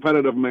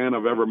competitive man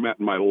I've ever met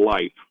in my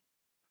life.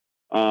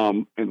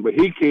 But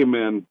he came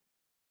in,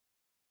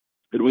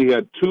 and we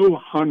had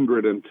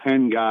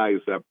 210 guys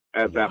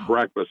at that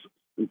breakfast,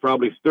 and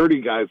probably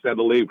 30 guys had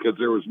to leave because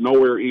there was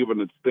nowhere even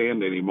to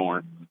stand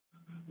anymore.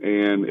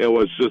 And it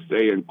was just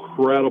a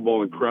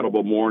incredible,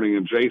 incredible morning,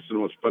 and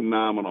Jason was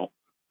phenomenal.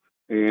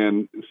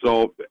 And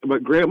so,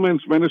 but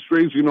Grantland's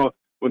Ministries, you know,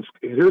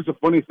 here's the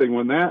funny thing,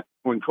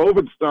 when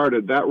COVID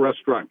started, that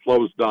restaurant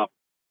closed up.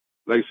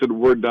 They said,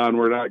 we're done.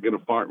 We're not going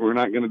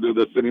to do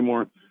this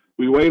anymore.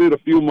 We waited a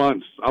few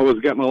months. I was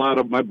getting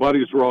my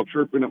buddies were all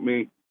chirping at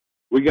me.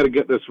 We got to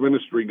get this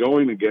ministry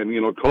going again.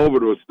 You know,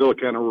 COVID was still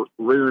kind of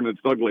rearing its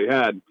ugly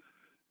head.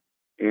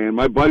 And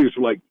my buddies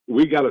were like,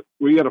 we got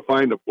to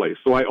find a place.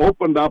 So I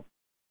opened up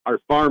our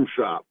farm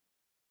shop,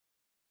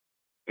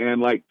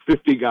 and like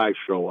 50 guys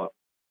show up,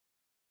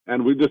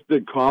 and we just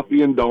did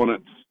coffee and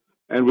donuts,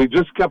 and we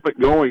just kept it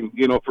going,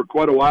 you know, for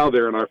quite a while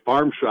there in our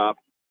farm shop.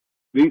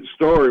 Neat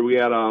story. We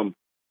had,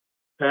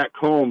 Pat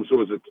Combs, who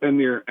was a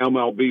 10-year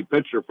MLB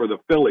pitcher for the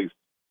Phillies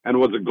and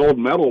was a gold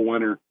medal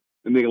winner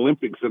in the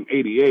Olympics in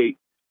 '88.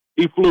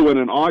 He flew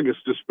in August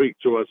to speak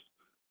to us,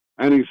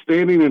 and he's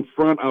standing in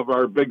front of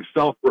our big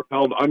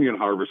self-propelled onion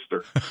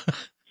harvester.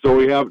 So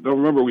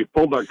remember, we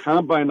pulled our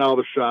combine out of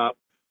the shop.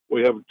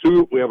 We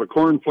have a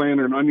corn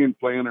planter, an onion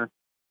planter,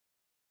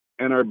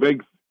 and our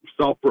big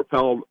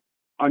self-propelled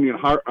onion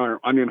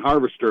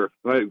harvester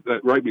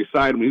right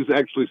beside him. He's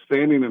actually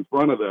standing in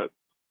front of that,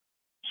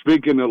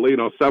 speaking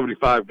to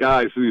 75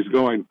 guys, and he's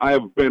going, I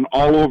have been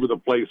all over the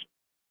place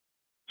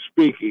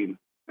speaking.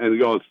 And he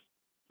goes,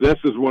 this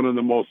is one of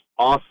the most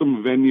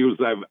awesome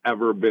venues I've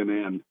ever been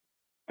in.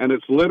 And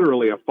it's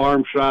literally a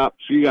farm shop.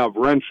 So you have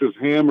wrenches,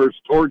 hammers,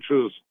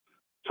 torches,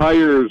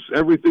 tires,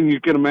 everything you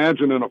can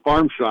imagine in a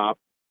farm shop.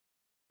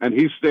 And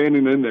he's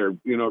standing in there,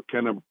 you know,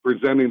 kind of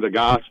presenting the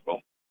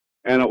gospel.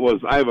 And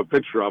I have a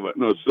picture of it,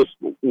 and it was just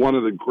one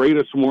of the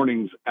greatest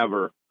mornings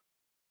ever.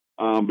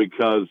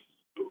 Because,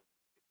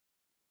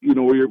 you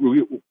know,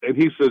 and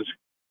he says,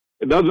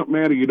 it doesn't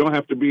matter. You don't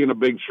have to be in a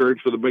big church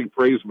with a big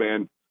praise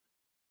band.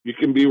 You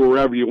can be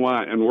wherever you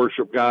want and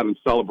worship God and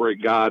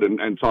celebrate God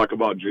and talk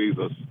about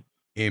Jesus.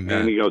 Amen.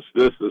 And he goes,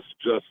 this is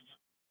just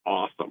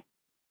awesome.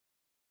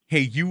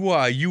 Hey,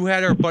 you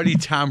had our buddy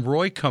Tom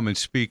Roy come and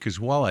speak as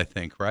well, I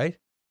think, right?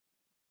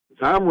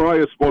 Tom Roy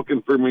has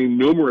spoken for me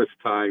numerous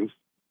times.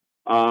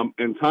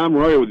 And Tom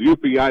Roy with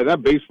UPI,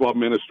 that baseball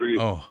ministry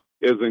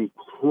is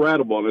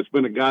incredible. And it's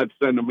been a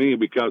godsend to me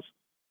because,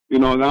 you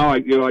know, now I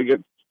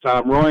get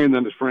Tom Roy, and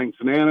then it's Frank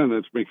Tanana, and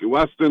it's Mickey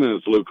Weston, and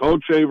it's Luke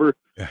Hochevar,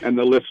 and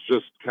the list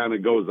just kind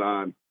of goes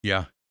on.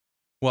 Yeah.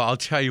 Well, I'll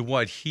tell you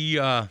what, he,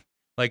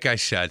 like I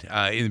said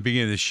in the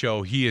beginning of the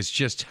show, he has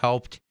just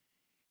helped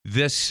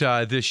this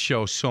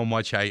show so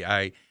much.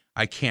 I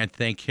can't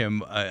thank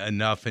him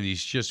enough, and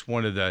he's just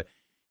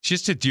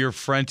just a dear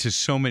friend to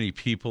so many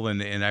people,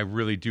 and I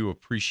really do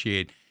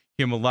appreciate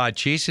him a lot.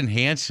 Jason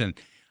Hanson,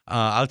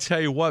 I'll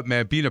tell you what,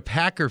 man, being a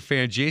Packer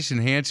fan, Jason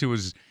Hanson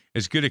was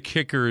as good a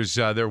kicker as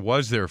there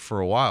was there for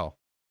a while.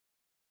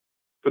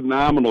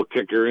 Phenomenal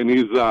kicker, and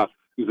he's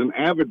an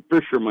avid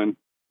fisherman,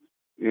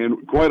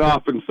 and quite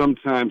often,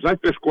 sometimes, I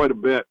fish quite a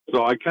bit,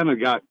 so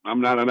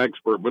I'm not an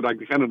expert, but I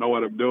kind of know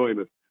what I'm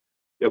doing.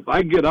 If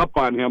I get up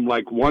on him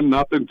like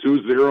 1-0,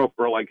 2-0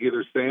 for like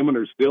either salmon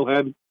or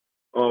steelhead,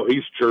 oh,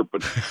 he's chirping.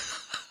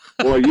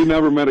 Boy, you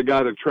never met a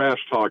guy that trash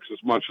talks as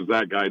much as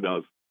that guy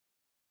does.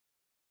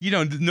 You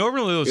know,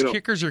 normally those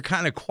kickers are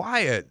kind of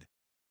quiet.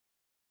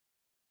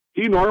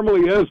 He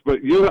normally is,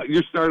 but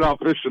you start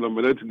out fishing him,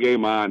 and it's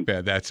game on.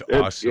 Yeah, that's it's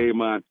awesome.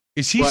 Game on.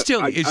 Is he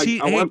still?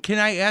 Can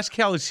I ask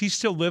Cal? Is he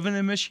still living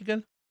in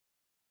Michigan?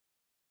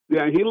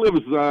 Yeah, he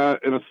lives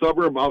in a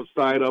suburb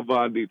outside of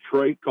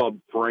Detroit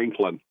called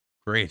Franklin.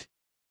 Great.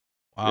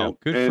 Wow, yeah.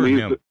 Good for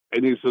him.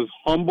 And he's as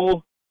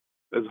humble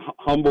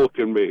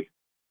can be.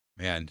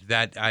 Man,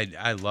 that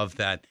I love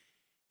that.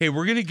 Hey,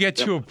 we're gonna get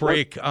to a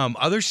break.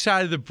 Other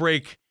side of the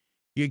break.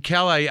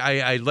 Cal,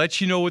 I let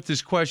you know what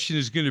this question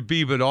is going to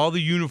be, but all the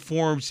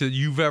uniforms that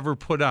you've ever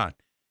put on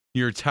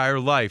your entire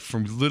life,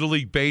 from Little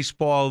League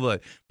Baseball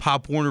to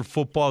Pop Warner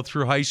football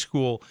through high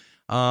school,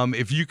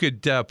 if you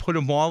could put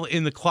them all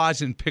in the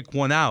closet and pick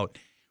one out,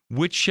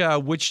 which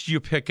do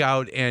you pick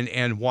out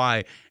and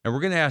why? And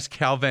we're going to ask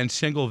Cal Van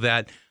Single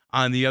that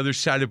on the other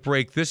side of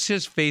break. This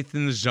is Faith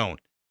in the Zone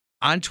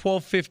on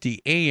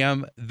 1250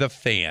 AM The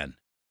Fan.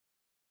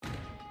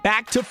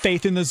 Back to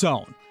Faith in the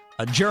Zone,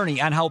 a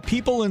journey on how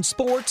people in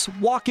sports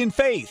walk in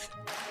faith.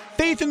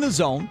 Faith in the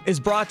Zone is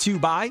brought to you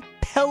by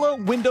Pella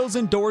Windows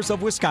and Doors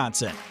of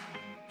Wisconsin.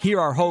 Here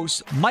are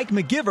hosts Mike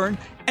McGivern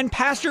and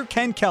Pastor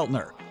Ken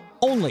Keltner,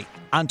 only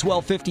on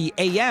 1250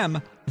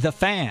 AM The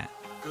Fan.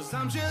 'Cause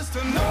I'm just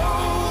a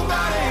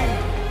nobody,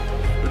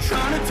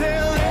 trying to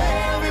tell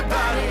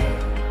everybody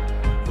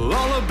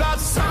all about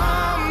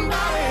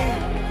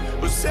somebody,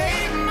 but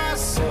save my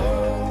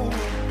soul.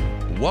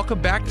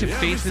 Welcome back to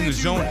Faith in the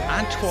Zone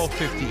on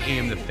 1250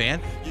 AM The Fan.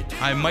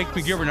 I'm Mike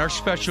McGivern, our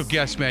special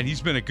guest, man.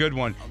 He's been a good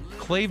one.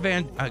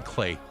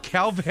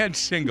 Cal Van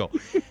Single.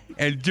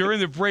 And during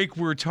the break,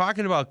 we were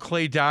talking about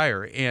Clay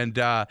Dyer. And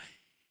can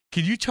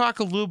you talk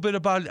a little bit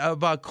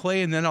about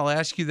Clay, and then I'll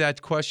ask you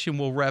that question.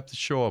 We'll wrap the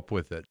show up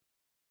with it.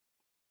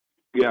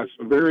 Yes,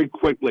 very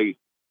quickly.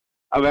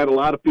 I've had a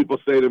lot of people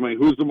say to me,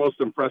 who's the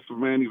most impressive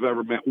man you've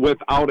ever met?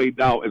 Without a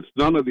doubt, it's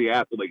none of the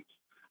athletes.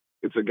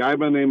 It's a guy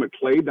by the name of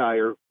Clay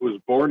Dyer, who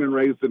was born and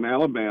raised in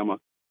Alabama.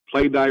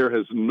 Clay Dyer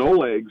has no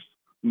legs,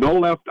 no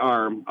left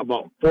arm,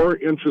 about 4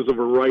 inches of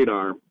a right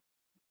arm.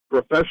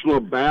 Professional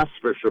bass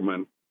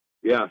fisherman.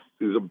 Yes,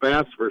 he's a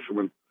bass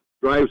fisherman.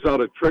 Drives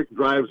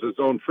his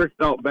own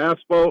tricked-out bass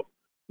boat,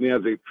 and he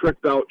has a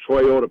tricked-out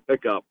Toyota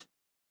pickup.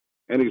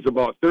 And he's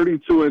about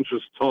 32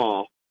 inches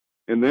tall.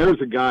 And there's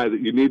a guy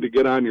that you need to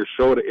get on your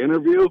show to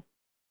interview,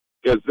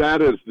 because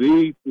that is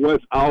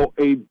without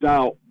a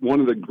doubt, one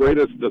of the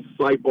greatest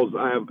disciples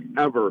I have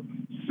ever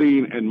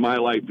seen in my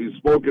life. He's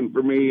spoken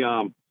for me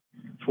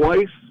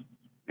twice,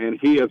 and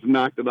he has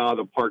knocked it out of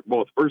the park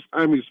both. First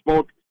time he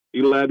spoke,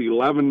 he led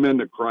 11 men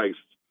to Christ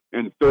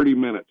in 30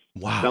 minutes,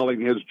 telling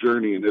his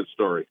journey and his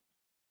story.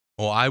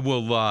 Well, I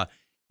will,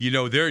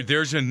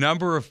 there's a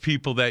number of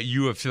people that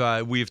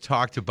we have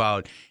talked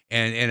about,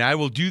 and I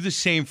will do the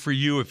same for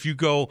you. If you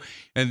go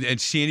and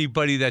see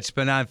anybody that's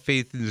been on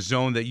Faith in the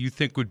Zone that you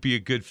think would be a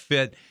good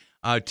fit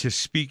to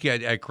speak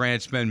at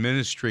Grant's Men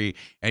Ministry,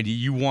 and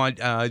you want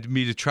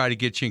me to try to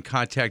get you in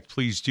contact,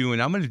 please do.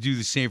 And I'm going to do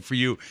the same for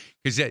you,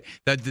 because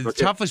the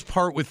toughest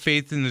part with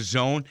Faith in the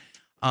Zone,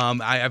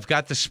 I've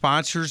got the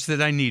sponsors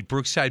that I need.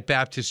 Brookside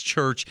Baptist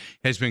Church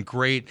has been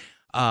great.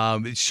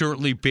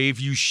 Certainly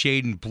Bayview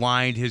Shade and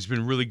Blind has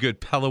been really good.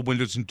 Pella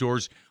Windows and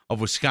Doors of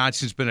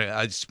Wisconsin has been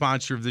a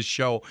sponsor of this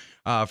show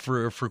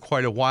for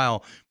quite a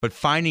while. But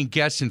finding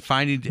guests and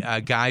finding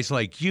guys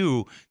like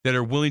you that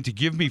are willing to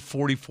give me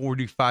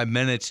 45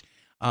 minutes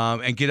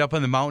and get up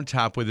on the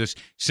mountaintop with us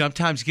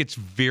sometimes gets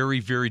very,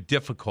 very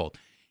difficult.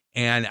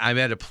 And I'm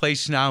at a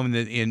place now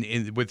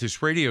with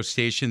this radio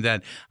station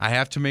that I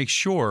have to make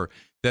sure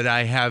that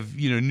I have,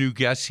 new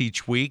guests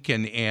each week,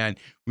 and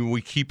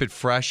we keep it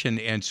fresh,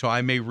 and so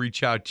I may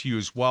reach out to you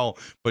as well.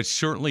 But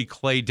certainly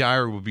Clay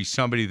Dyer will be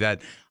somebody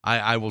that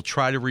I will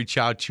try to reach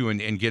out to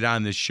and get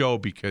on this show,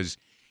 because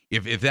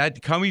if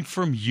that coming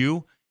from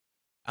you,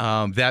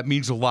 that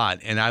means a lot,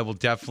 and I will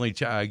definitely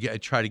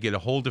try to get a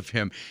hold of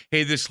him.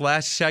 Hey, this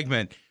last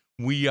segment,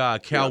 we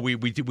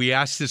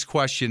asked this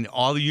question: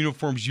 all the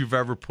uniforms you've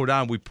ever put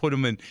on, we put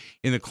them in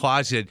the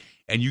closet,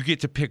 and you get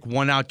to pick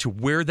one out to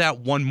wear that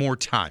one more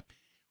time.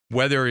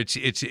 Whether it's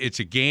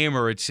a game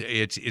or it's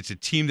a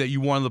team that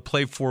you wanted to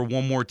play for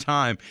one more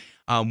time,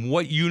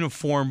 what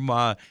uniform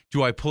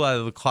do I pull out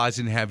of the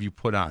closet and have you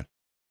put on?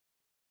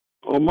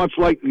 Well, much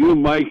like you,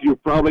 Mike, you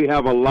probably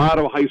have a lot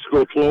of high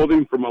school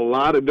clothing from a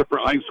lot of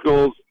different high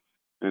schools,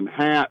 and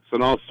hats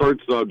and all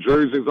sorts of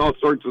jerseys, all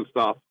sorts of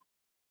stuff.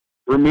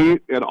 For me,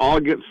 it all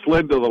gets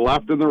slid to the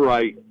left and the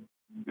right,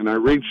 and I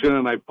reach in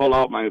and I pull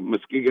out my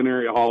Muskegon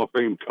Area Hall of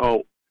Fame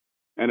coat,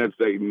 and it's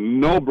a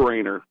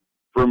no-brainer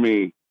for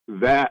me.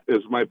 That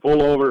is my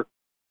pullover.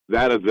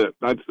 That is it.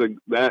 That's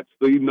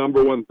the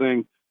number one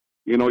thing.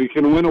 You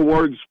can win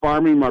awards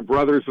farming. My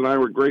brothers and I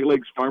were Great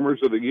Lakes Farmers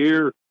of the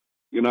Year.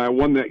 I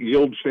won that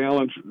yield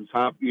challenge,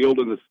 top yield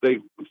in the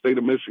state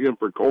of Michigan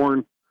for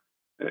corn.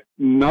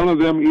 None of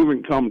them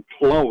even come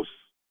close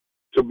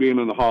to being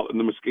in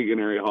the Muskegon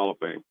Area Hall of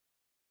Fame.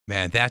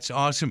 Man, that's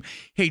awesome.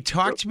 Hey,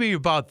 talk to me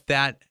about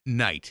that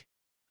night.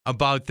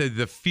 About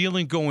the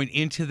feeling going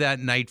into that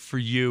night for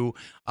you.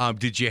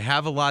 Did you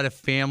have a lot of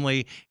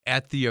family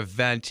at the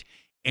event?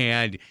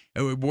 And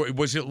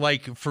was it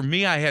like, for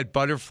me, I had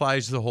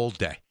butterflies the whole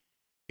day.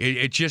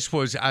 It just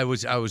was, I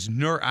was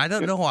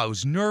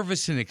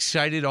nervous and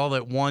excited all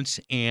at once.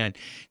 And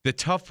the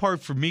tough part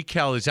for me,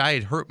 Cal, is I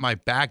had hurt my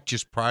back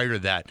just prior to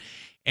that.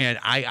 And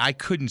I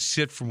couldn't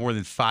sit for more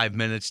than 5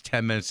 minutes,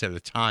 10 minutes at a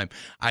time.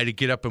 I had to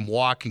get up and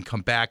walk and come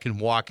back and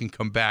walk and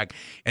come back.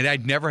 And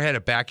I'd never had a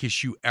back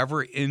issue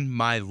ever in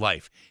my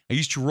life. I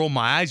used to roll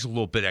my eyes a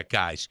little bit at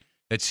guys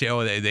that say,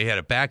 oh, they had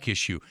a back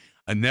issue.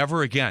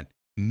 Never again.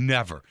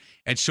 Never.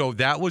 And so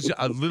that was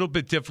a little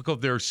bit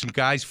difficult. There were some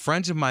guys,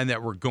 friends of mine,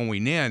 that were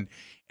going in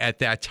at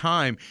that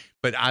time,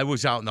 but I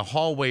was out in the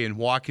hallway and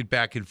walking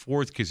back and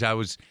forth because I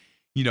was,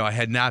 I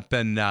had not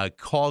been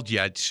called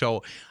yet.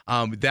 So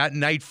that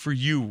night for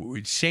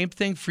you, same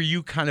thing for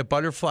you, kind of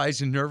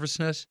butterflies and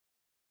nervousness?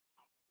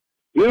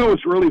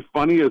 What's really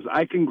funny is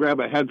I can grab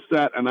a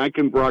headset and I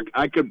could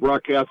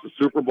broadcast the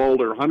Super Bowl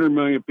to 100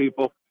 million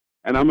people,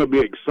 and I'm going to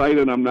be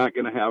excited. I'm not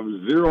going to have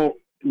zero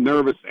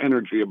nervous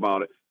energy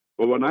about it.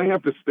 But when I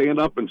have to stand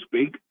up and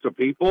speak to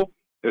people,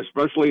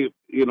 especially,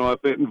 if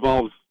it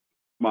involves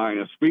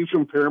my speech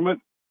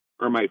impairment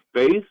or my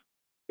faith,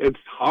 it's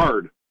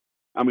hard.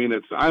 I mean,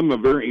 I'm a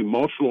very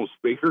emotional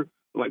speaker.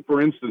 Like, for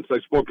instance, I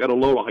spoke at a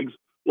local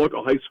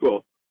high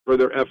school for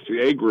their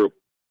FCA group.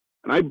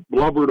 And I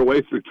blubbered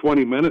away through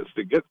 20 minutes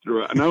to get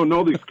through it. And I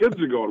know these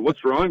kids are going,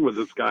 what's wrong with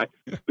this guy?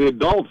 The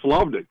adults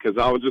loved it because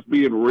I was just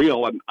being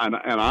real and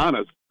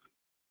honest,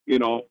 you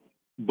know.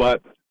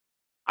 But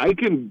I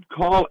can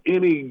call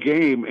any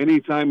game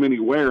anytime,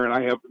 anywhere, and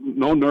I have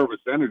no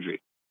nervous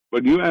energy.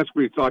 But you ask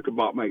me to talk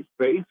about my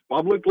faith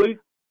publicly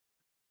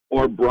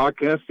or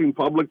broadcasting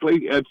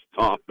publicly, it's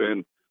tough.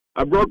 And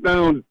I broke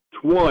down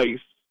twice,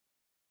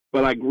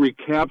 but I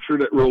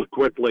recaptured it real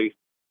quickly.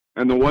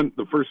 And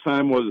the first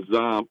time was,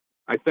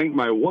 I think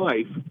my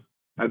wife,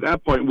 at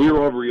that point, we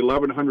were over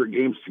 1,100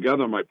 games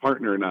together, my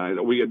partner and I,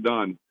 that we had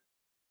done.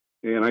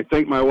 And I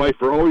thank my wife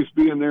for always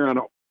being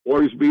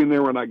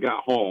there when I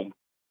got home.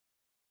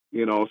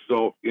 You know,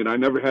 so, you know, I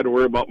never had to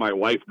worry about my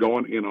wife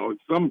going, you know,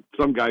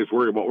 some guys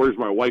worry about where's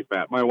my wife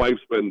at. My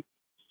wife's been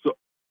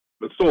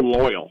so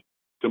loyal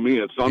to me.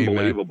 It's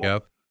unbelievable.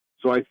 Yep.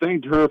 So I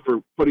thanked her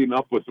for putting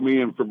up with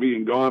me and for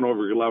being gone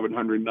over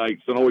 1,100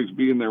 nights and always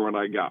being there when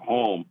I got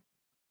home.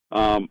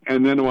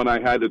 And then when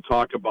I had to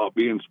talk about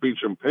being speech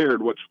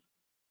impaired, which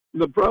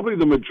probably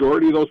the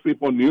majority of those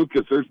people knew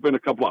because there's been a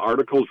couple of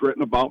articles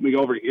written about me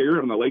over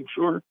here on the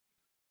Lakeshore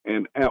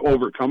and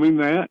overcoming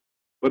that.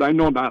 But I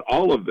know not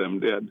all of them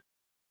did.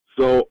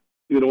 So,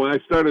 you know, when I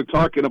started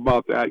talking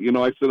about that, you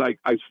know, I said I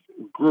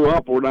grew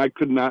up where I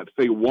could not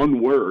say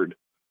one word.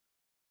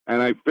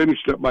 And I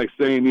finished it by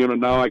saying, you know,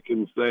 now I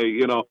can say,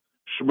 you know,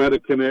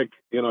 Schmedikonik,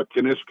 you know,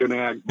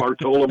 Kanishkanak,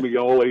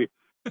 Bartolomeoli,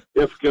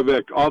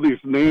 Ivkovic, all these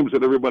names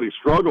that everybody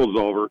struggles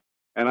over,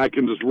 and I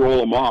can just roll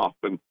them off.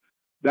 And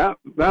that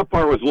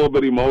part was a little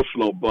bit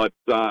emotional, but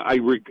I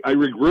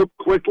regrouped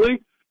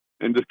quickly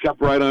and just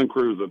kept right on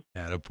cruising.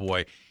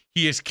 Attaboy.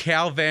 He is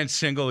Cal Van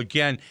Single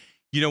again.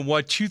 You know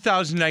what?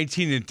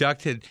 2019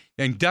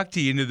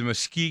 inductee into the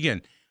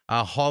Muskegon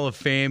Hall of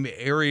Fame,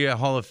 area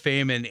Hall of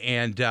Fame,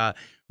 and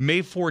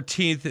May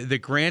 14th, the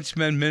Grants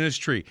Men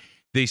Ministry.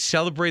 They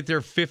celebrate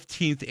their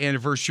 15th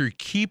anniversary.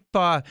 Keep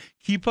up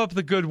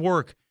the good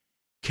work,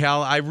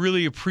 Cal. I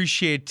really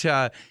appreciate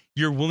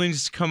your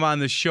willingness to come on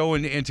the show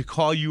and to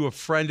call you a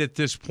friend at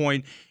this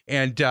point.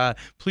 And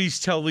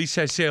please tell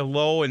Lisa I say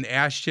hello, and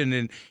Ashton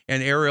and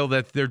Ariel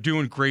that they're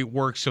doing great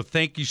work. So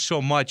thank you so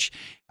much.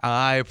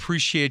 I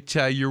appreciate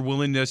your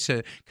willingness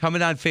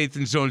coming on Faith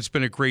in the Zone. It's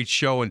been a great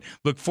show, and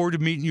look forward to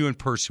meeting you in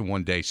person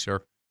one day,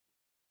 sir.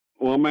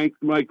 Well, Mike,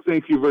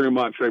 thank you very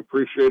much. I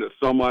appreciate it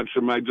so much.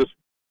 And just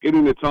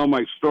getting to tell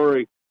my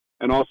story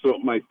and also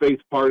my faith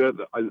part of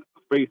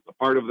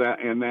that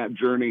and that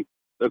journey,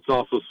 that's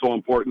also so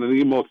important and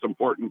the most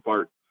important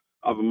part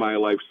of my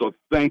life. So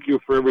thank you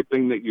for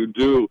everything that you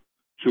do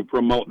to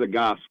promote the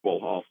gospel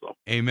also.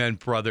 Amen,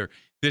 brother.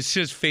 This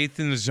is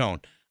Faith in the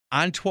Zone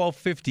on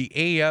 1250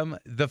 AM,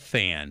 The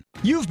Fan.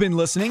 You've been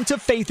listening to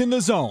Faith in the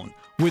Zone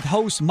with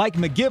host Mike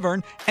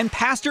McGivern and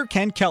Pastor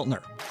Ken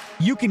Keltner.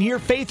 You can hear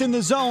Faith in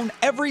the Zone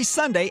every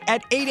Sunday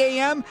at 8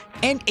 a.m.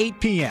 and 8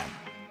 p.m.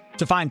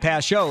 To find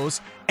past shows,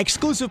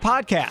 exclusive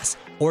podcasts,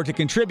 or to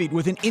contribute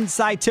with an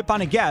inside tip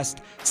on a guest,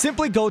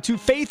 simply go to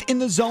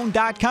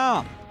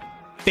faithinthezone.com.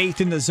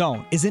 Faith in the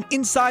Zone is an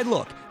inside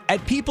look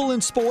at people in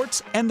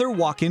sports and their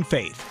walk in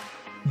faith.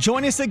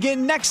 Join us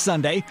again next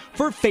Sunday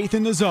for Faith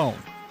in the Zone,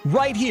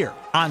 right here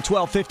on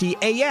 1250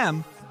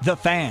 AM, The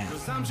Fan.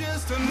 'Cause I'm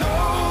just a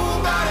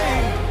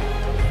nobody,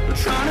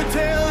 trying to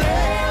tell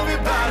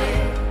everybody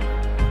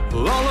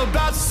all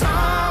about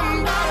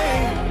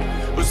somebody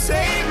who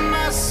saved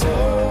my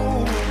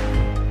soul.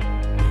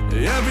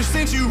 Ever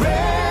since you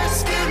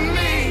rescued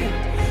me,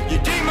 you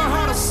gave my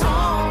heart a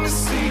song to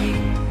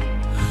sing.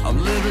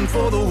 I'm living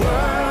for the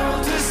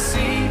world to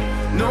see,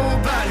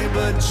 nobody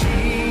but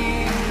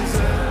Jesus.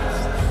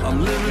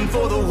 I'm living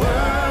for the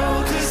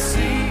world to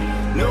see,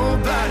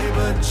 nobody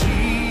but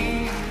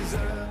Jesus.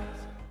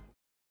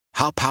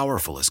 How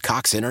powerful is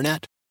Cox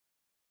Internet?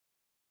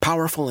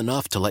 Powerful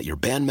enough to let your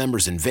band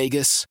members in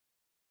Vegas,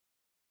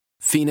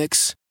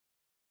 Phoenix,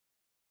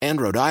 and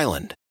Rhode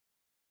Island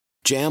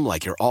jam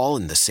like you're all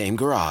in the same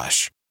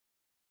garage.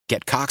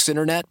 Get Cox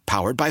Internet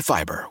powered by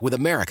fiber with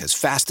America's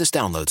fastest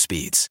download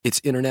speeds. It's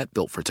internet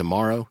built for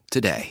tomorrow,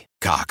 today.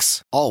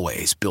 Cox,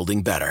 always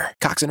building better.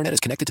 Cox Internet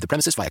is connected to the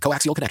premises via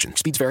coaxial connection.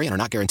 Speeds vary and are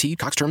not guaranteed.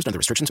 Cox terms and other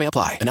restrictions may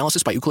apply.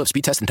 Analysis by Ookla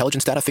Speed Test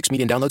Intelligence Data. Fixed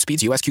median download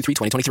speeds. US Q3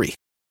 2023.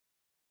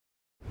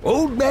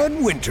 Old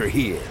Man Winter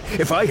here.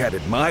 If I had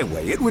it my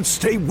way, it would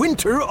stay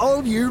winter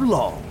all year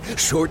long.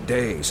 Short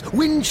days,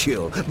 wind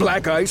chill,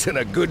 black ice, and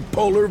a good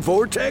polar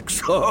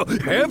vortex. Oh,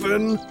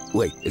 heaven!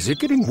 Wait, is it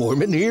getting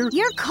warm in here?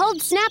 Your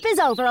cold snap is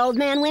over, Old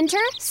Man Winter.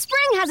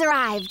 Spring has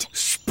arrived.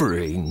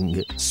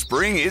 Spring.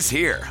 Spring is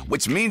here,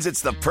 which means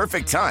it's the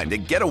perfect time to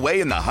get away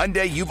in the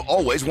Hyundai you've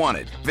always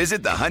wanted.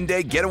 Visit the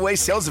Hyundai Getaway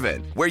Sales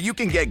Event, where you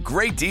can get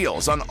great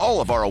deals on all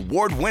of our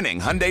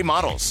award-winning Hyundai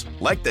models,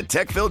 like the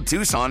tech-filled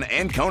Tucson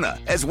and Kona,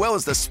 as well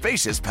as the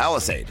spacious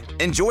Palisade.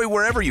 Enjoy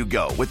wherever you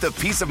go with the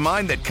peace of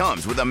mind that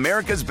comes with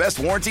America's best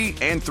warranty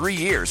and 3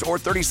 years or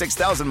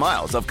 36,000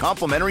 miles of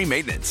complimentary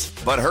maintenance.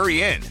 But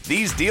hurry in,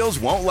 these deals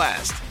won't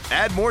last.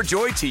 Add more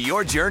joy to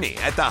your journey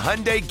at the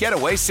Hyundai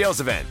Getaway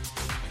Sales Event.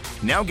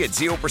 Now get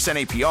 0%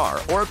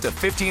 APR or up to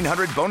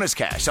 $1,500 bonus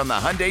cash on the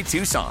Hyundai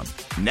Tucson.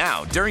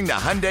 Now, during the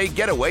Hyundai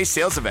Getaway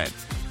Sales Event.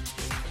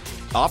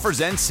 Offers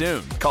end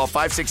soon. Call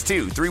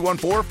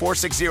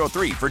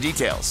 562-314-4603 for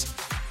details.